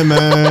weren't there,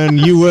 man.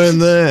 You weren't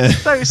there.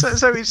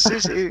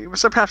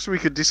 So perhaps we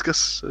could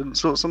discuss and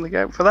sort something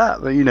out for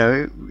that.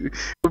 It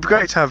would be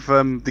great to have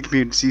the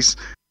communities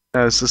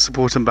as the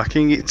support and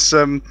backing. It's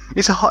a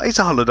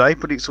holiday,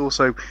 but it's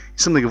also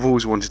something I've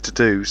always wanted to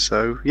do.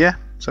 So yeah,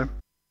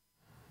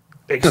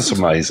 that's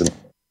amazing.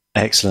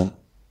 Excellent.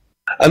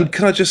 And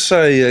can I just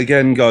say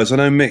again, guys? I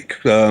know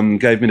Mick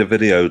gave me the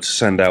video to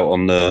send out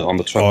on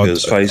the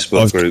Truckers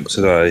Facebook group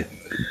today.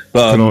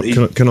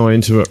 But can I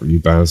interrupt you,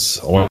 Baz?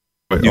 I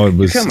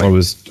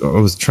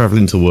was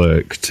travelling to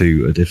work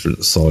to a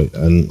different site,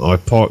 and I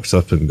parked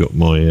up and got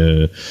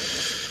my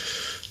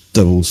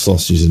double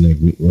sausage and egg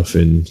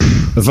McMuffin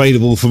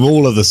available from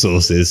all other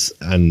sources,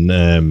 and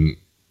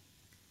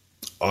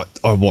I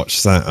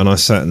watched that, and I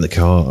sat in the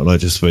car, and I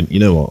just went, you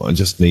know what? I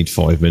just need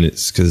 5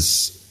 minutes,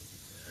 because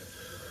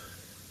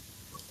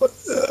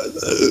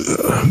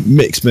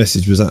Mick's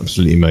message was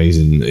absolutely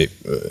amazing.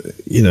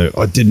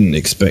 I didn't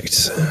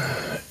expect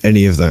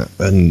any of that,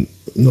 and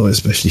not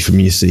especially from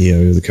your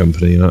CEO of the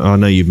company. And I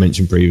know you've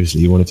mentioned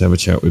previously you wanted to have a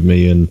chat with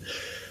me,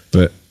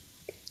 but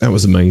that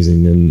was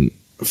amazing. And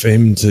for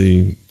him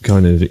to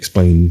kind of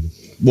explain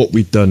what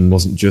we'd done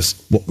wasn't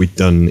just what we'd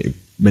done; it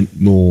meant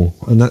more.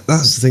 And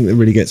that's the thing that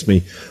really gets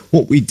me.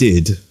 What we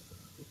did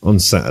on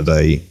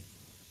Saturday,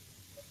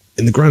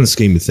 in the grand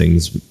scheme of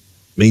things,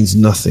 means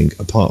nothing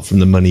apart from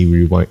the money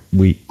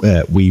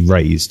we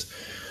raised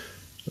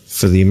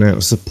for the amount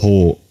of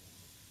support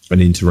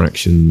and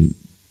interaction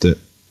that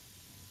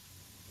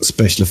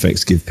special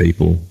effects give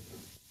people.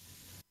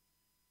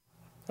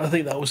 I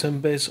think that was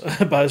him, Baz.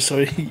 Baz,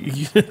 sorry.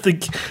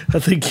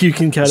 I think you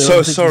can carry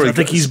on. I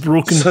think he's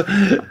broken.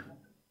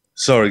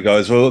 Sorry,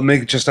 guys. Well,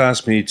 Mick just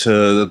asked me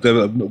to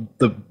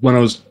when I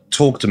was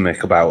talking to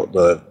Mick about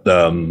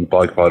the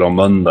bike ride on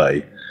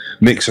Monday.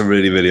 Mick's a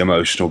really, really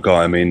emotional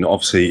guy. I mean,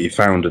 obviously, he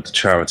founded the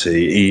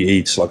charity.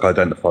 He's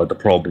identified the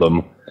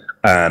problem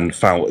and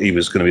felt he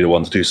was going to be the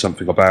one to do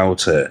something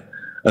about it.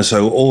 And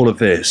so all of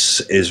this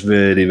is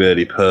really,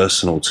 really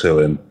personal to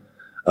him.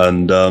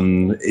 And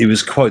he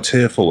was quite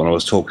tearful when I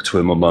was talking to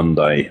him on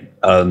Monday.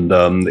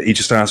 And he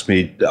just asked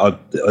me,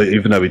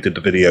 even though we did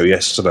the video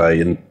yesterday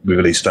and we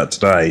released that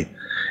today,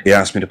 he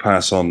asked me to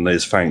pass on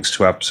his thanks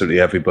to absolutely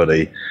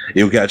everybody.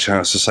 He'll get a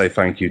chance to say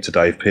thank you to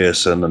Dave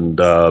Pearson and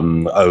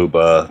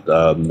Ober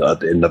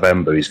in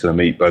November. He's going to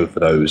meet both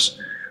of those.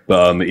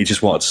 But he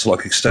just wanted to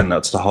extend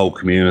that to the whole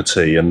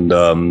community. And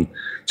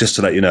just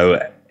to let you know,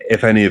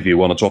 if any of you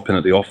want to drop in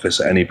at the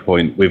office at any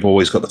point, we've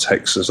always got the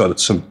text.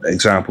 There's some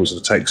examples of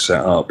the text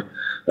set up,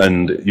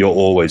 and you're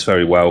always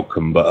very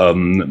welcome. But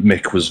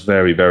Mick was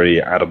very,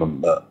 very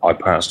adamant that I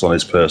passed on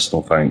his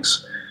personal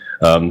thanks.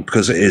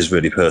 Because it is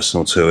really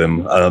personal to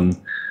him.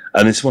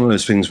 And it's one of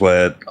those things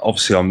where,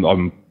 obviously,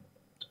 I'm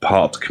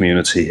part of the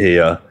community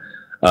here.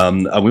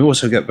 And we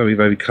also get very,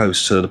 very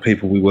close to the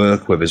people we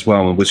work with as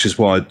well, which is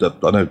why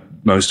I know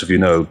most of you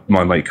know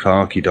my mate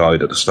Clarky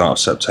died at the start of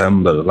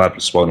September, the lad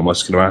with spinal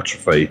muscular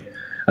atrophy.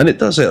 And it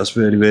does hit us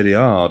really, really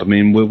hard. I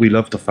mean, we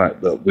love the fact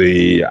that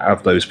we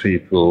have those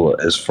people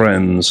as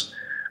friends.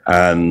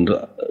 And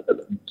with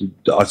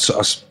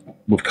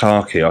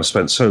Clarky, I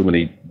spent so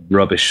many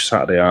rubbish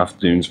Saturday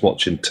afternoons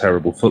watching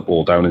terrible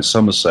football down in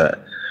Somerset,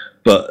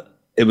 but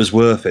it was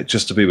worth it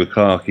just to be with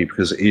Clarky,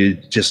 because he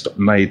just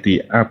made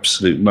the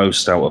absolute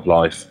most out of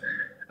life,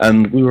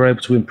 and we were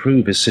able to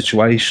improve his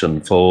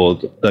situation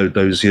for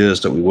those years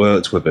that we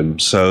worked with him.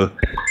 So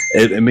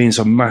it means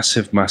a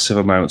massive, massive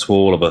amount to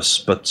all of us.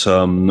 But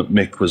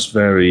Mick was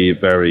very,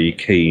 very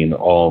keen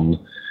on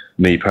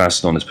me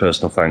passing on his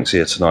personal thanks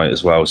here tonight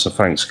as well. So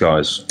thanks,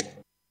 guys.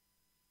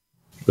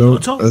 Well,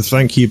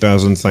 thank you,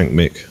 Baz, and thank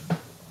Mick.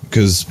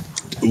 Because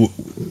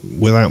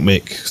without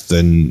Mick,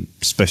 then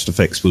special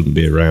effects wouldn't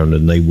be around,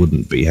 and they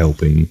wouldn't be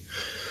helping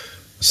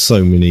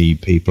so many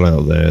people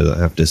out there that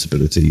have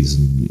disabilities.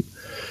 And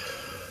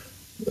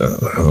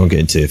I'm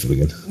getting tearful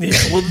again.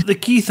 Yeah, well, the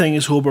key thing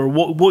is, Hober,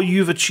 what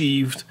you've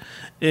achieved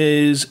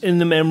is, in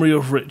the memory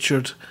of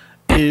Richard,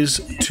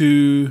 is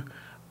to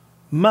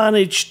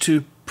manage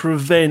to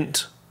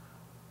prevent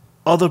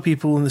other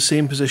people in the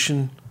same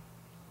position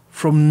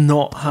from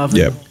not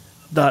having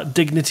that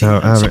dignity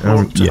and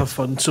support to have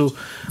fun. So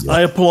I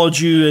applaud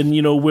you, and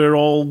we're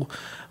all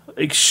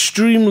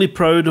extremely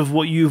proud of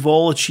what you've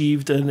all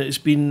achieved, and it's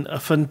been a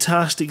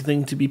fantastic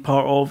thing to be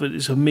part of. It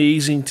is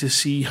amazing to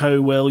see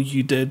how well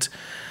you did.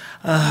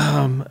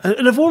 And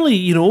if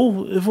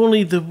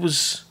only there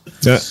was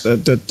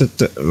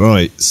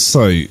right.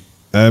 So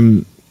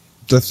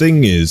the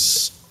thing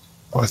is,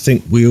 I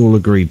think we all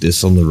agreed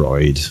this on the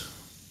ride.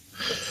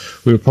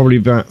 We were probably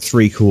about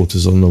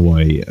 3/4 on the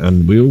way,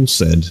 and we all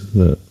said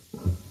that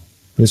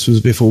this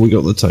was before we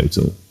got the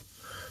total.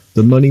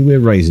 The money we're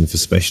raising for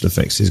special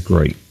effects is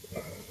great.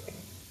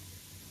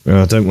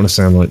 I don't want to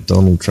sound like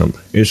Donald Trump.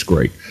 It's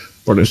great,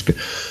 but it's good.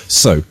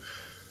 So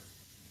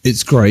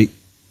it's great,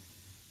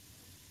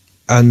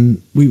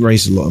 and we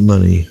raised a lot of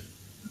money,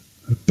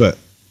 but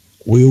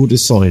we all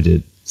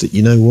decided that,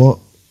 you know what,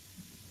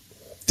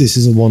 this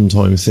is a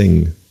one-time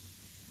thing.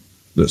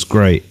 That's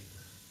great.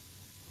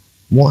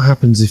 What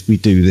happens if we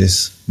do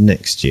this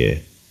next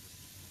year?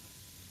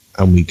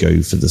 And we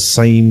go for the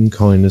same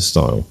kind of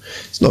style.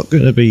 It's not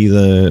going to be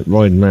the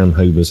riding around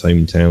Hober's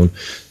hometown.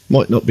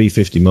 Might not be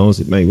 50 miles,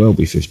 it may well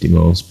be 50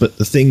 miles. But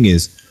the thing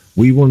is,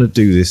 we want to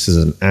do this as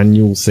an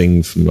annual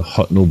thing from the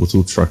Hutton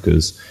Orbital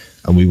Truckers,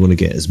 and we want to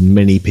get as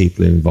many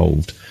people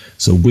involved.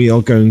 So we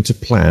are going to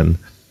plan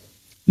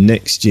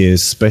next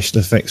year's special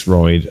effects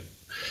ride.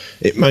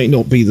 It may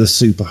not be the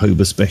Super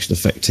Hober Special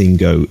Effect Team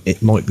Go.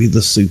 It might be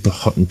the Super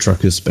Hutton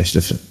Truckers Special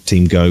Effect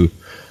Team Go.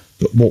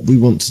 But what we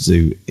want to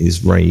do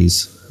is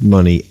raise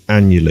money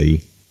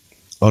annually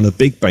on a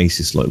big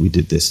basis like we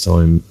did this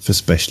time for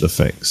special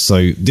effects.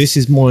 So this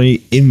is my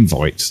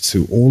invite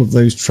to all of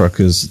those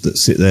truckers that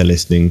sit there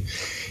listening.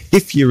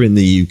 If you're in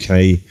the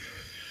UK,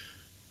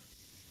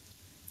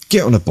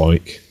 get on a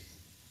bike,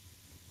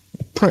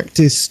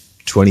 practice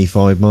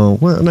 25 mile.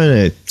 Well,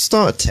 no,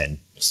 start at 10.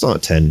 Start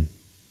at 10.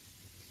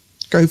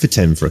 Go for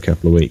 10 for a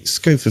couple of weeks.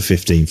 Go for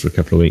 15 for a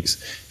couple of weeks.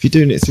 If you're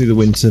doing it through the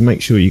winter,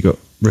 make sure you got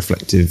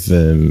reflective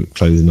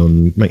clothing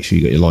on. Make sure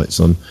you got your lights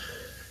on.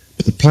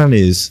 But the plan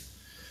is,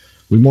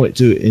 we might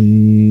do it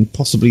in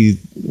possibly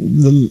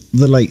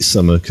the late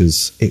summer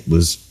because it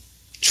was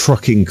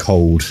trucking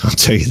cold. I'll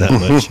tell you that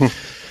much.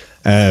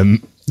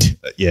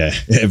 Yeah,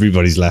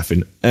 everybody's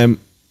laughing.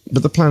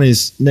 But the plan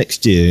is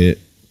next year,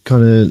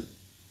 kind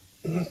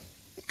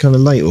of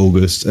late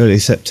August, early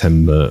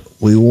September,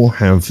 we will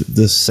have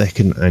the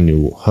second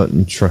annual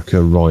Hutton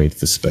Trucker Ride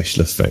for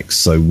special effects.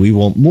 So we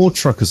want more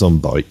truckers on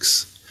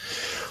bikes,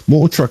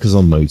 more truckers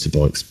on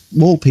motorbikes,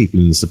 more people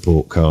in the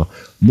support car,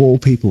 more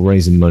people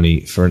raising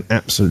money for an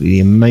absolutely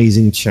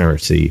amazing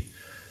charity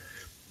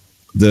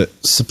that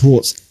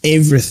supports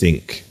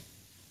everything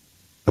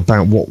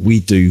about what we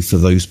do for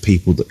those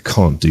people that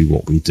can't do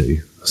what we do.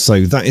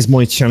 So that is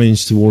my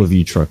challenge to all of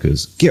you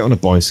truckers. Get on a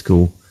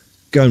bicycle,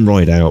 go and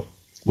ride out,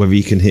 whether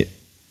you can hit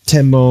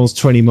 10 miles,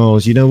 20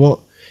 miles, you know what?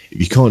 If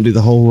you can't do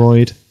the whole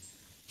ride,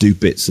 do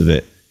bits of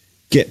it.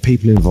 Get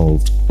people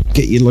involved.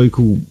 Get your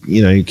local,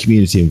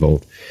 community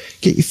involved.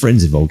 Get your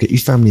friends involved. Get your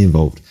family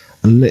involved.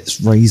 And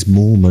let's raise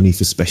more money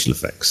for special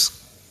effects.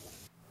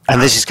 And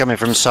this is coming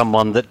from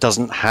someone that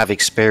doesn't have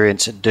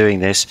experience at doing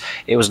this.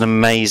 It was an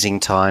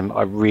amazing time.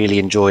 I really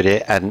enjoyed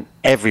it. And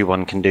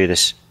everyone can do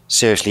this.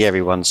 Seriously,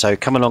 everyone. So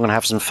come along and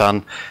have some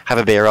fun. Have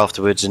a beer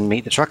afterwards and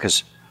meet the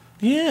truckers.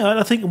 Yeah,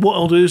 I think what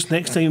I'll do is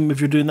next time,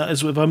 if you're doing that,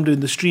 is if I'm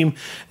doing the stream,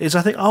 is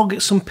I think I'll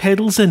get some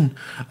pedals in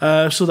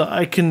so that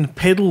I can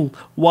pedal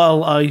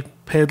while I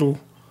pedal.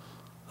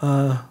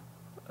 I've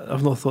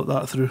not thought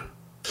that through.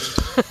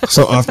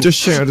 So I've just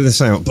shouted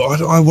this out,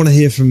 but I want to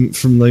hear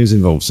from those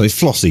involved. So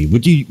Flossie,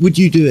 would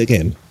you do it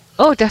again?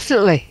 Oh,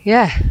 definitely.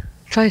 Yeah.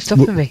 Try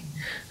stopping me.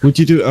 Would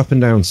you do it up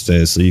and down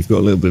stairs so you've got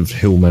a little bit of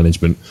hill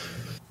management?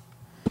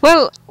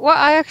 Well, what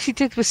I actually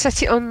did was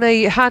set it on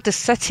the hardest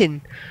setting.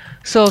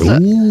 So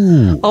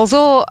that,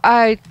 although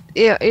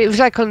it was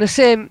like on the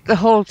same the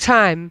whole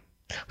time.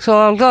 So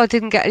although I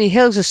didn't get any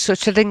hills as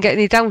such, I didn't get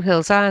any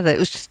downhills either. It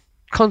was just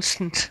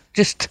constant,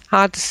 just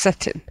hardest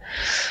setting.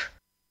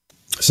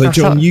 So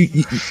John,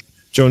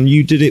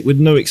 you did it with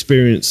no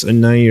experience,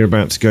 and now you're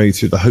about to go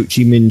through the Ho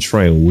Chi Minh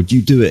Trail. Would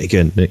you do it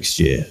again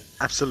next year?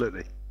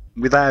 Absolutely,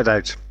 without a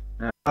doubt.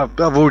 I've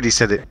already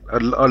said it. I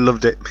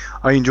loved it.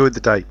 I enjoyed the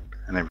day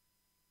and everything.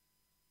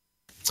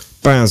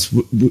 Baz,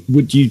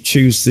 would you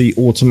choose the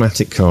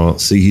automatic car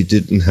so you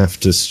didn't have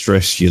to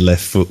stress your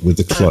left foot with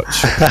the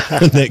clutch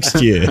next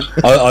year?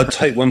 I'd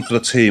take one for the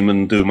team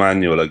and do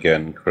manual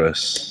again,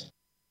 Chris.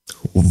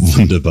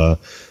 Wunderbar.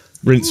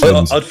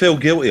 Rincewind. I'd feel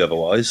guilty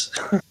otherwise.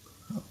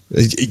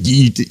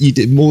 You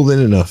did more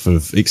than enough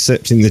of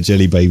accepting the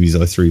jelly babies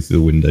I threw through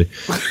the window.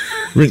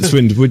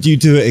 Rincewind, would you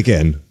do it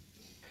again?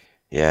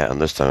 Yeah,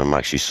 and this time I'm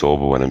actually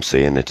sober when I'm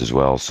saying it as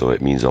well, so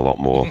it means a lot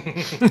more.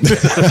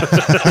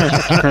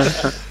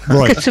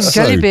 Right, get some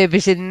jelly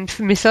babies in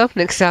for myself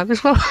next time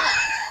as well.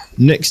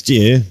 Next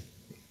year,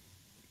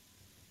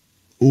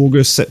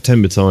 August,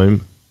 September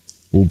time,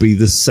 will be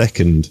the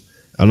second.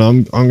 And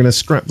I'm going to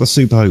scrap the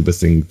Super Hober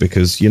thing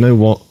because, you know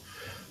what?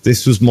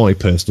 This was my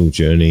personal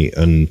journey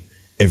and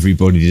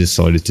everybody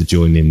decided to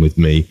join in with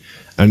me.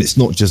 And it's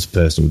not just a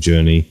personal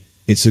journey.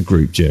 It's a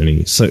group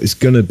journey. So it's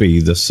going to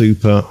be the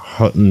Super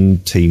Hutton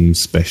Team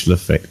Special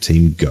Effect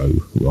Team Go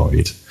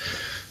ride.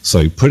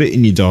 So put it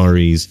in your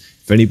diaries.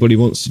 If anybody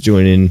wants to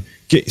join in,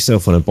 get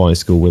yourself on a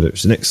bicycle, whether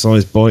it's an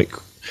exercise bike,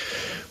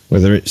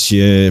 whether it's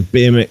your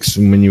BMX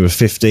from when you were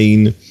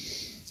 15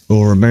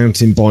 or a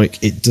mountain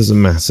bike, it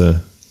doesn't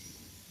matter.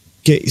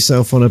 Get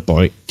yourself on a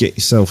bike, get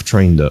yourself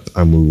trained up,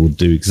 and we will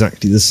do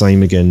exactly the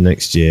same again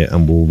next year,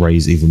 and we'll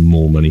raise even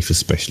more money for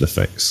special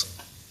effects.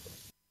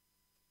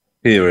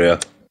 Here.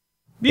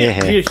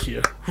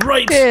 Here.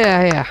 Right.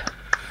 Yeah.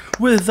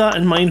 With that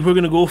in mind, we're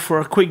going to go for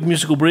a quick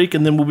musical break,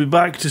 and then we'll be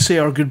back to say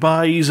our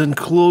goodbyes and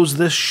close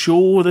this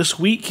show this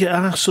week.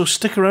 So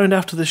stick around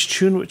after this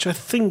tune, which I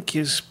think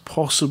is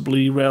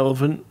possibly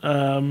relevant.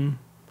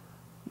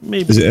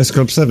 Maybe. Is it S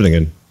Club 7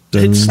 again?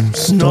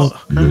 It's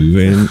not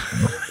moving.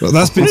 Well,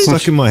 that's been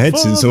stuck in my head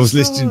since I was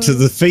listening to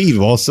the feed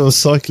whilst I was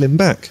cycling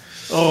back.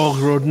 Oh,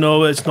 God,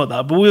 no, it's not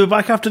that. But we'll be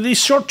back after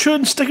these short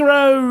tunes. Stick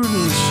around.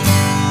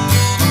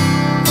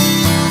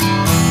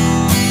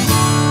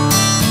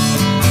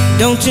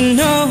 Don't you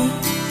know?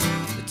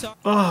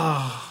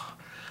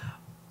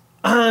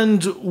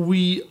 And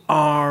we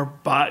are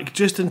back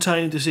just in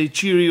time to say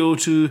cheerio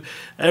to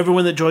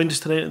everyone that joined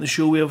us tonight on the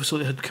show. We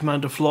obviously had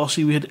Commander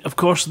Flossie. We had, of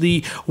course,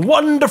 the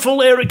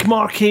wonderful Eric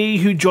Marquet,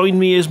 who joined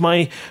me as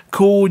my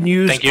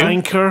co-news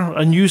anchor.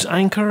 A news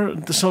anchor.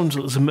 There sounds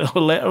like there's a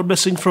letter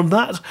missing from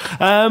that.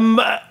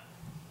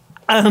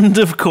 And,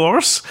 of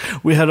course,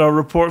 we had our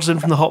reports in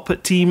from the Hot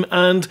Pit team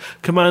and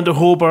Commander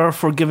Hober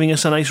for giving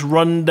us a nice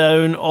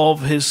rundown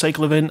of his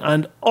cycle event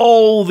and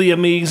all the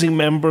amazing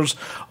members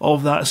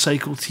of that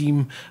cycle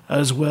team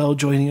as well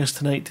joining us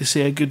tonight to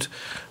say a good...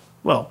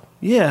 Well,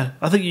 yeah,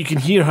 I think you can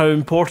hear how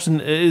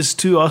important it is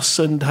to us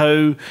and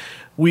how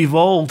we've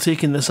all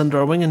taken this under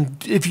our wing.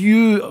 And if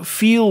you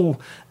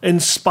feel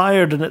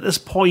inspired and at this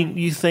point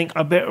you think,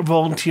 I better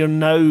volunteer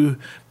now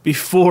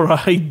before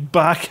I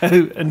back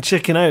out and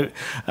chicken out,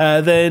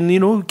 then,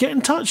 get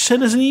in touch,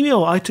 send us an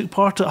email,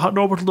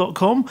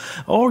 itookpart@huttonorbital.com,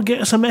 or get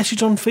us a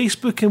message on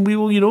Facebook and we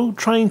will,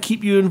 try and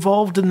keep you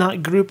involved in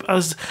that group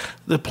as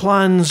the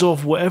plans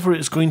of whatever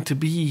it's going to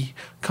be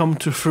come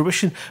to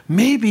fruition.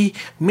 Maybe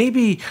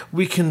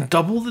we can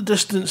double the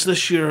distance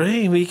this year.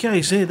 Hey,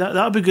 guys,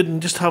 that'd be good,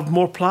 and just have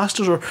more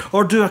plasters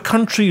or do a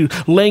country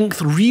length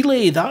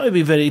relay. That would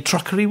be very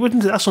truckery,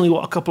 wouldn't it? That's only,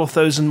 a couple of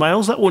thousand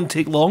miles. That won't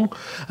take long.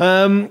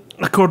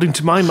 According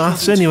to my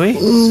maths, anyway.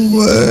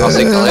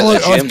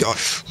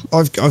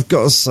 I've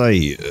got to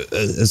say,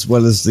 as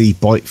well as the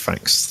bike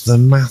facts, the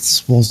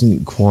maths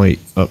wasn't quite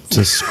up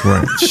to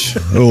scratch.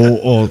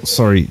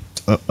 Sorry,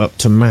 up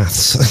to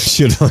maths,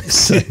 should I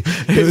say?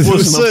 There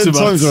were certain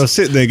times where I was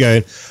sitting there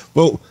going,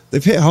 well,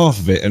 they've hit half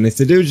of it, and if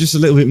they do just a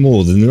little bit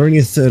more, then they're only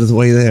a third of the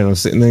way there. And I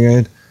was sitting there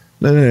going,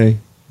 no.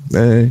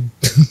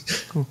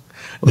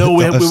 No,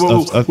 we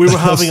were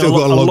having a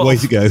long way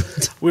to go.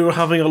 We were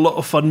having a lot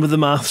of fun with the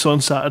maths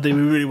on Saturday. We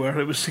really were.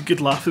 It was a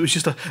good laugh. It was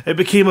it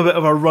became a bit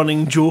of a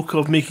running joke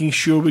of making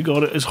sure we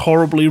got it as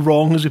horribly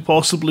wrong as we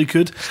possibly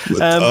could.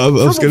 From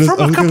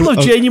a couple of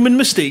genuine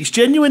mistakes,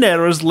 genuine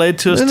errors led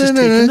to us just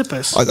taking the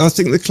piss. I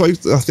think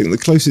the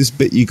closest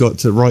bit you got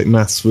to right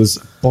maths was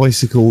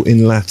bicycle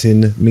in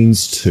Latin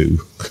means two,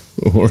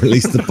 or at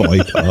least the bi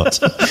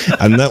part,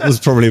 and that was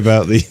probably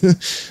about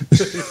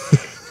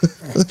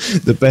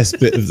the best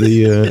bit of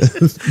the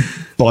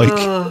bike.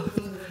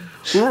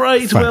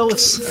 Right, facts. well,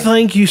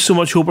 thank you so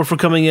much, Hober, for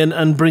coming in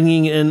and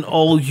bringing in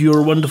all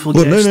your wonderful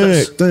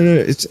guests.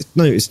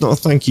 No, it's not a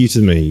thank you to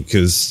me,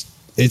 because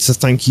it's a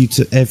thank you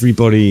to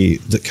everybody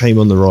that came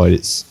on the ride.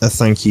 It's a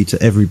thank you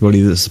to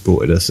everybody that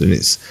supported us, and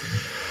it's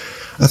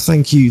a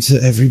thank you to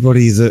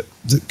everybody that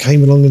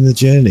came along in the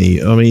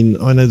journey. I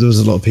mean, I know there was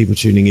a lot of people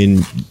tuning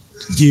in.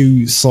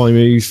 You,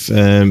 Simuth,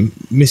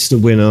 Mr.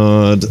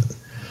 Winard,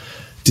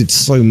 did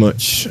so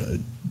much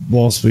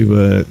whilst we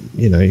were,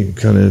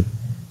 kind of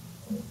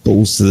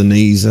balls to the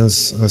knees,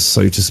 as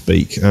so to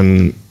speak.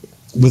 And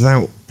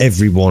without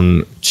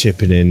everyone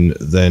chipping in,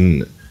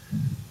 then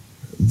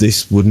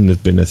this wouldn't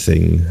have been a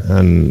thing.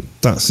 And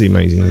that's the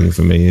amazing thing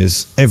for me,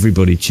 is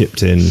everybody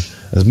chipped in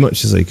as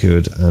much as they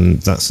could,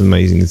 and that's the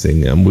amazing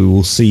thing. And we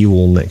will see you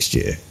all next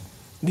year.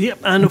 Yep,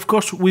 and of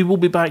course we will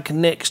be back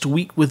next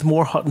week with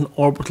more Hutton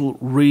Orbital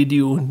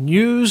Radio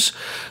news.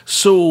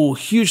 So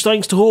huge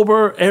thanks to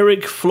Hober,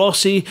 Eric,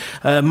 Flossie.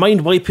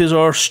 Mindwipe is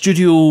our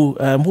studio,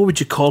 what would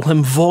you call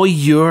him,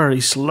 voyeur.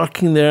 He's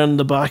lurking there in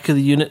the back of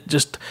the unit,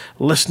 just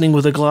listening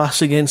with a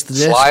glass against the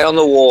desk. Fly on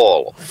the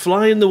wall.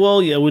 Fly on the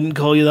wall, yeah, I wouldn't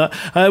call you that.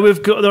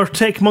 We've got our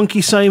tech monkey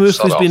Simuth,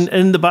 who's been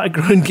in the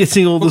background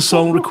getting all the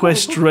song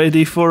requests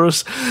ready for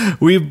us.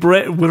 We've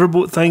Brett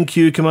Witherboat, thank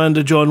you,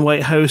 Commander John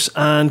Whitehouse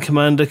and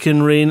Commander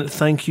Kinrain.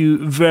 Thank you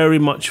very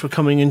much for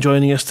coming and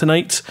joining us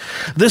tonight.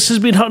 This has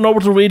been Hutton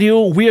Orbital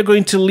Radio. We are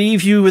going to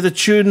leave you with a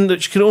tune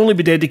that can only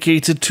be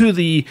dedicated to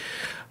the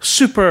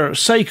Super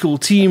Cycle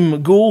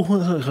Team Go.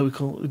 How we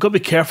call it? We've got to be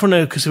careful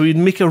now, because if we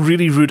make a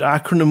really rude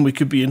acronym, we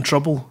could be in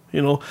trouble.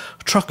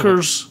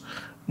 Truckers.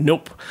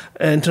 Nope.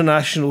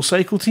 International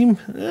Cycle Team.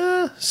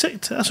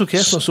 Sick. That's okay.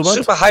 That's not so bad.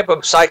 Super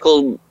Hyper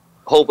Cycle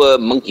Hober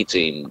Monkey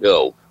Team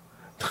Go.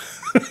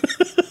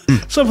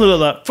 Something like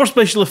that for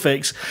special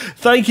effects.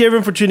 Thank you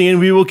everyone for tuning in.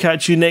 We will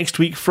catch you next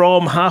week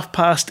from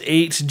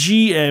 8:30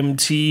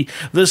 GMT.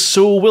 This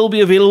show will be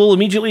available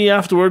immediately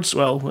afterwards.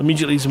 Well,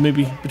 immediately, so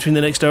maybe between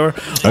the next hour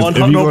on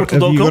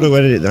huttonorbital.com. Have you got to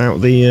edit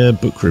out the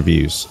book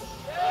reviews?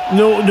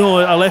 No,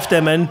 I left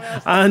them in,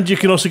 and you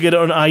can also get it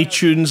on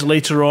iTunes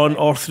later on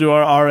or through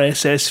our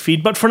RSS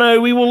feed. But for now,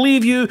 we will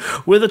leave you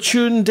with a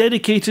tune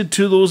dedicated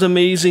to those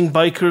amazing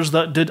bikers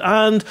that did,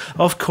 and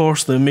of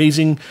course the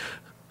amazing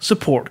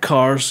support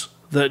cars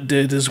that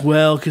did as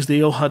well, because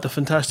they all had a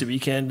fantastic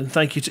weekend. And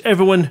thank you to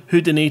everyone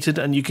who donated,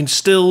 and you can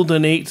still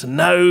donate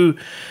now.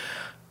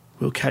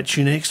 We'll catch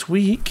you next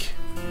week.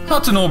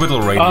 Hutton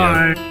Orbital Radio.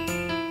 Bye.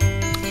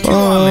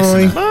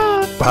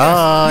 Bye.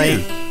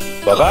 Bye.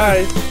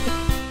 Bye-bye.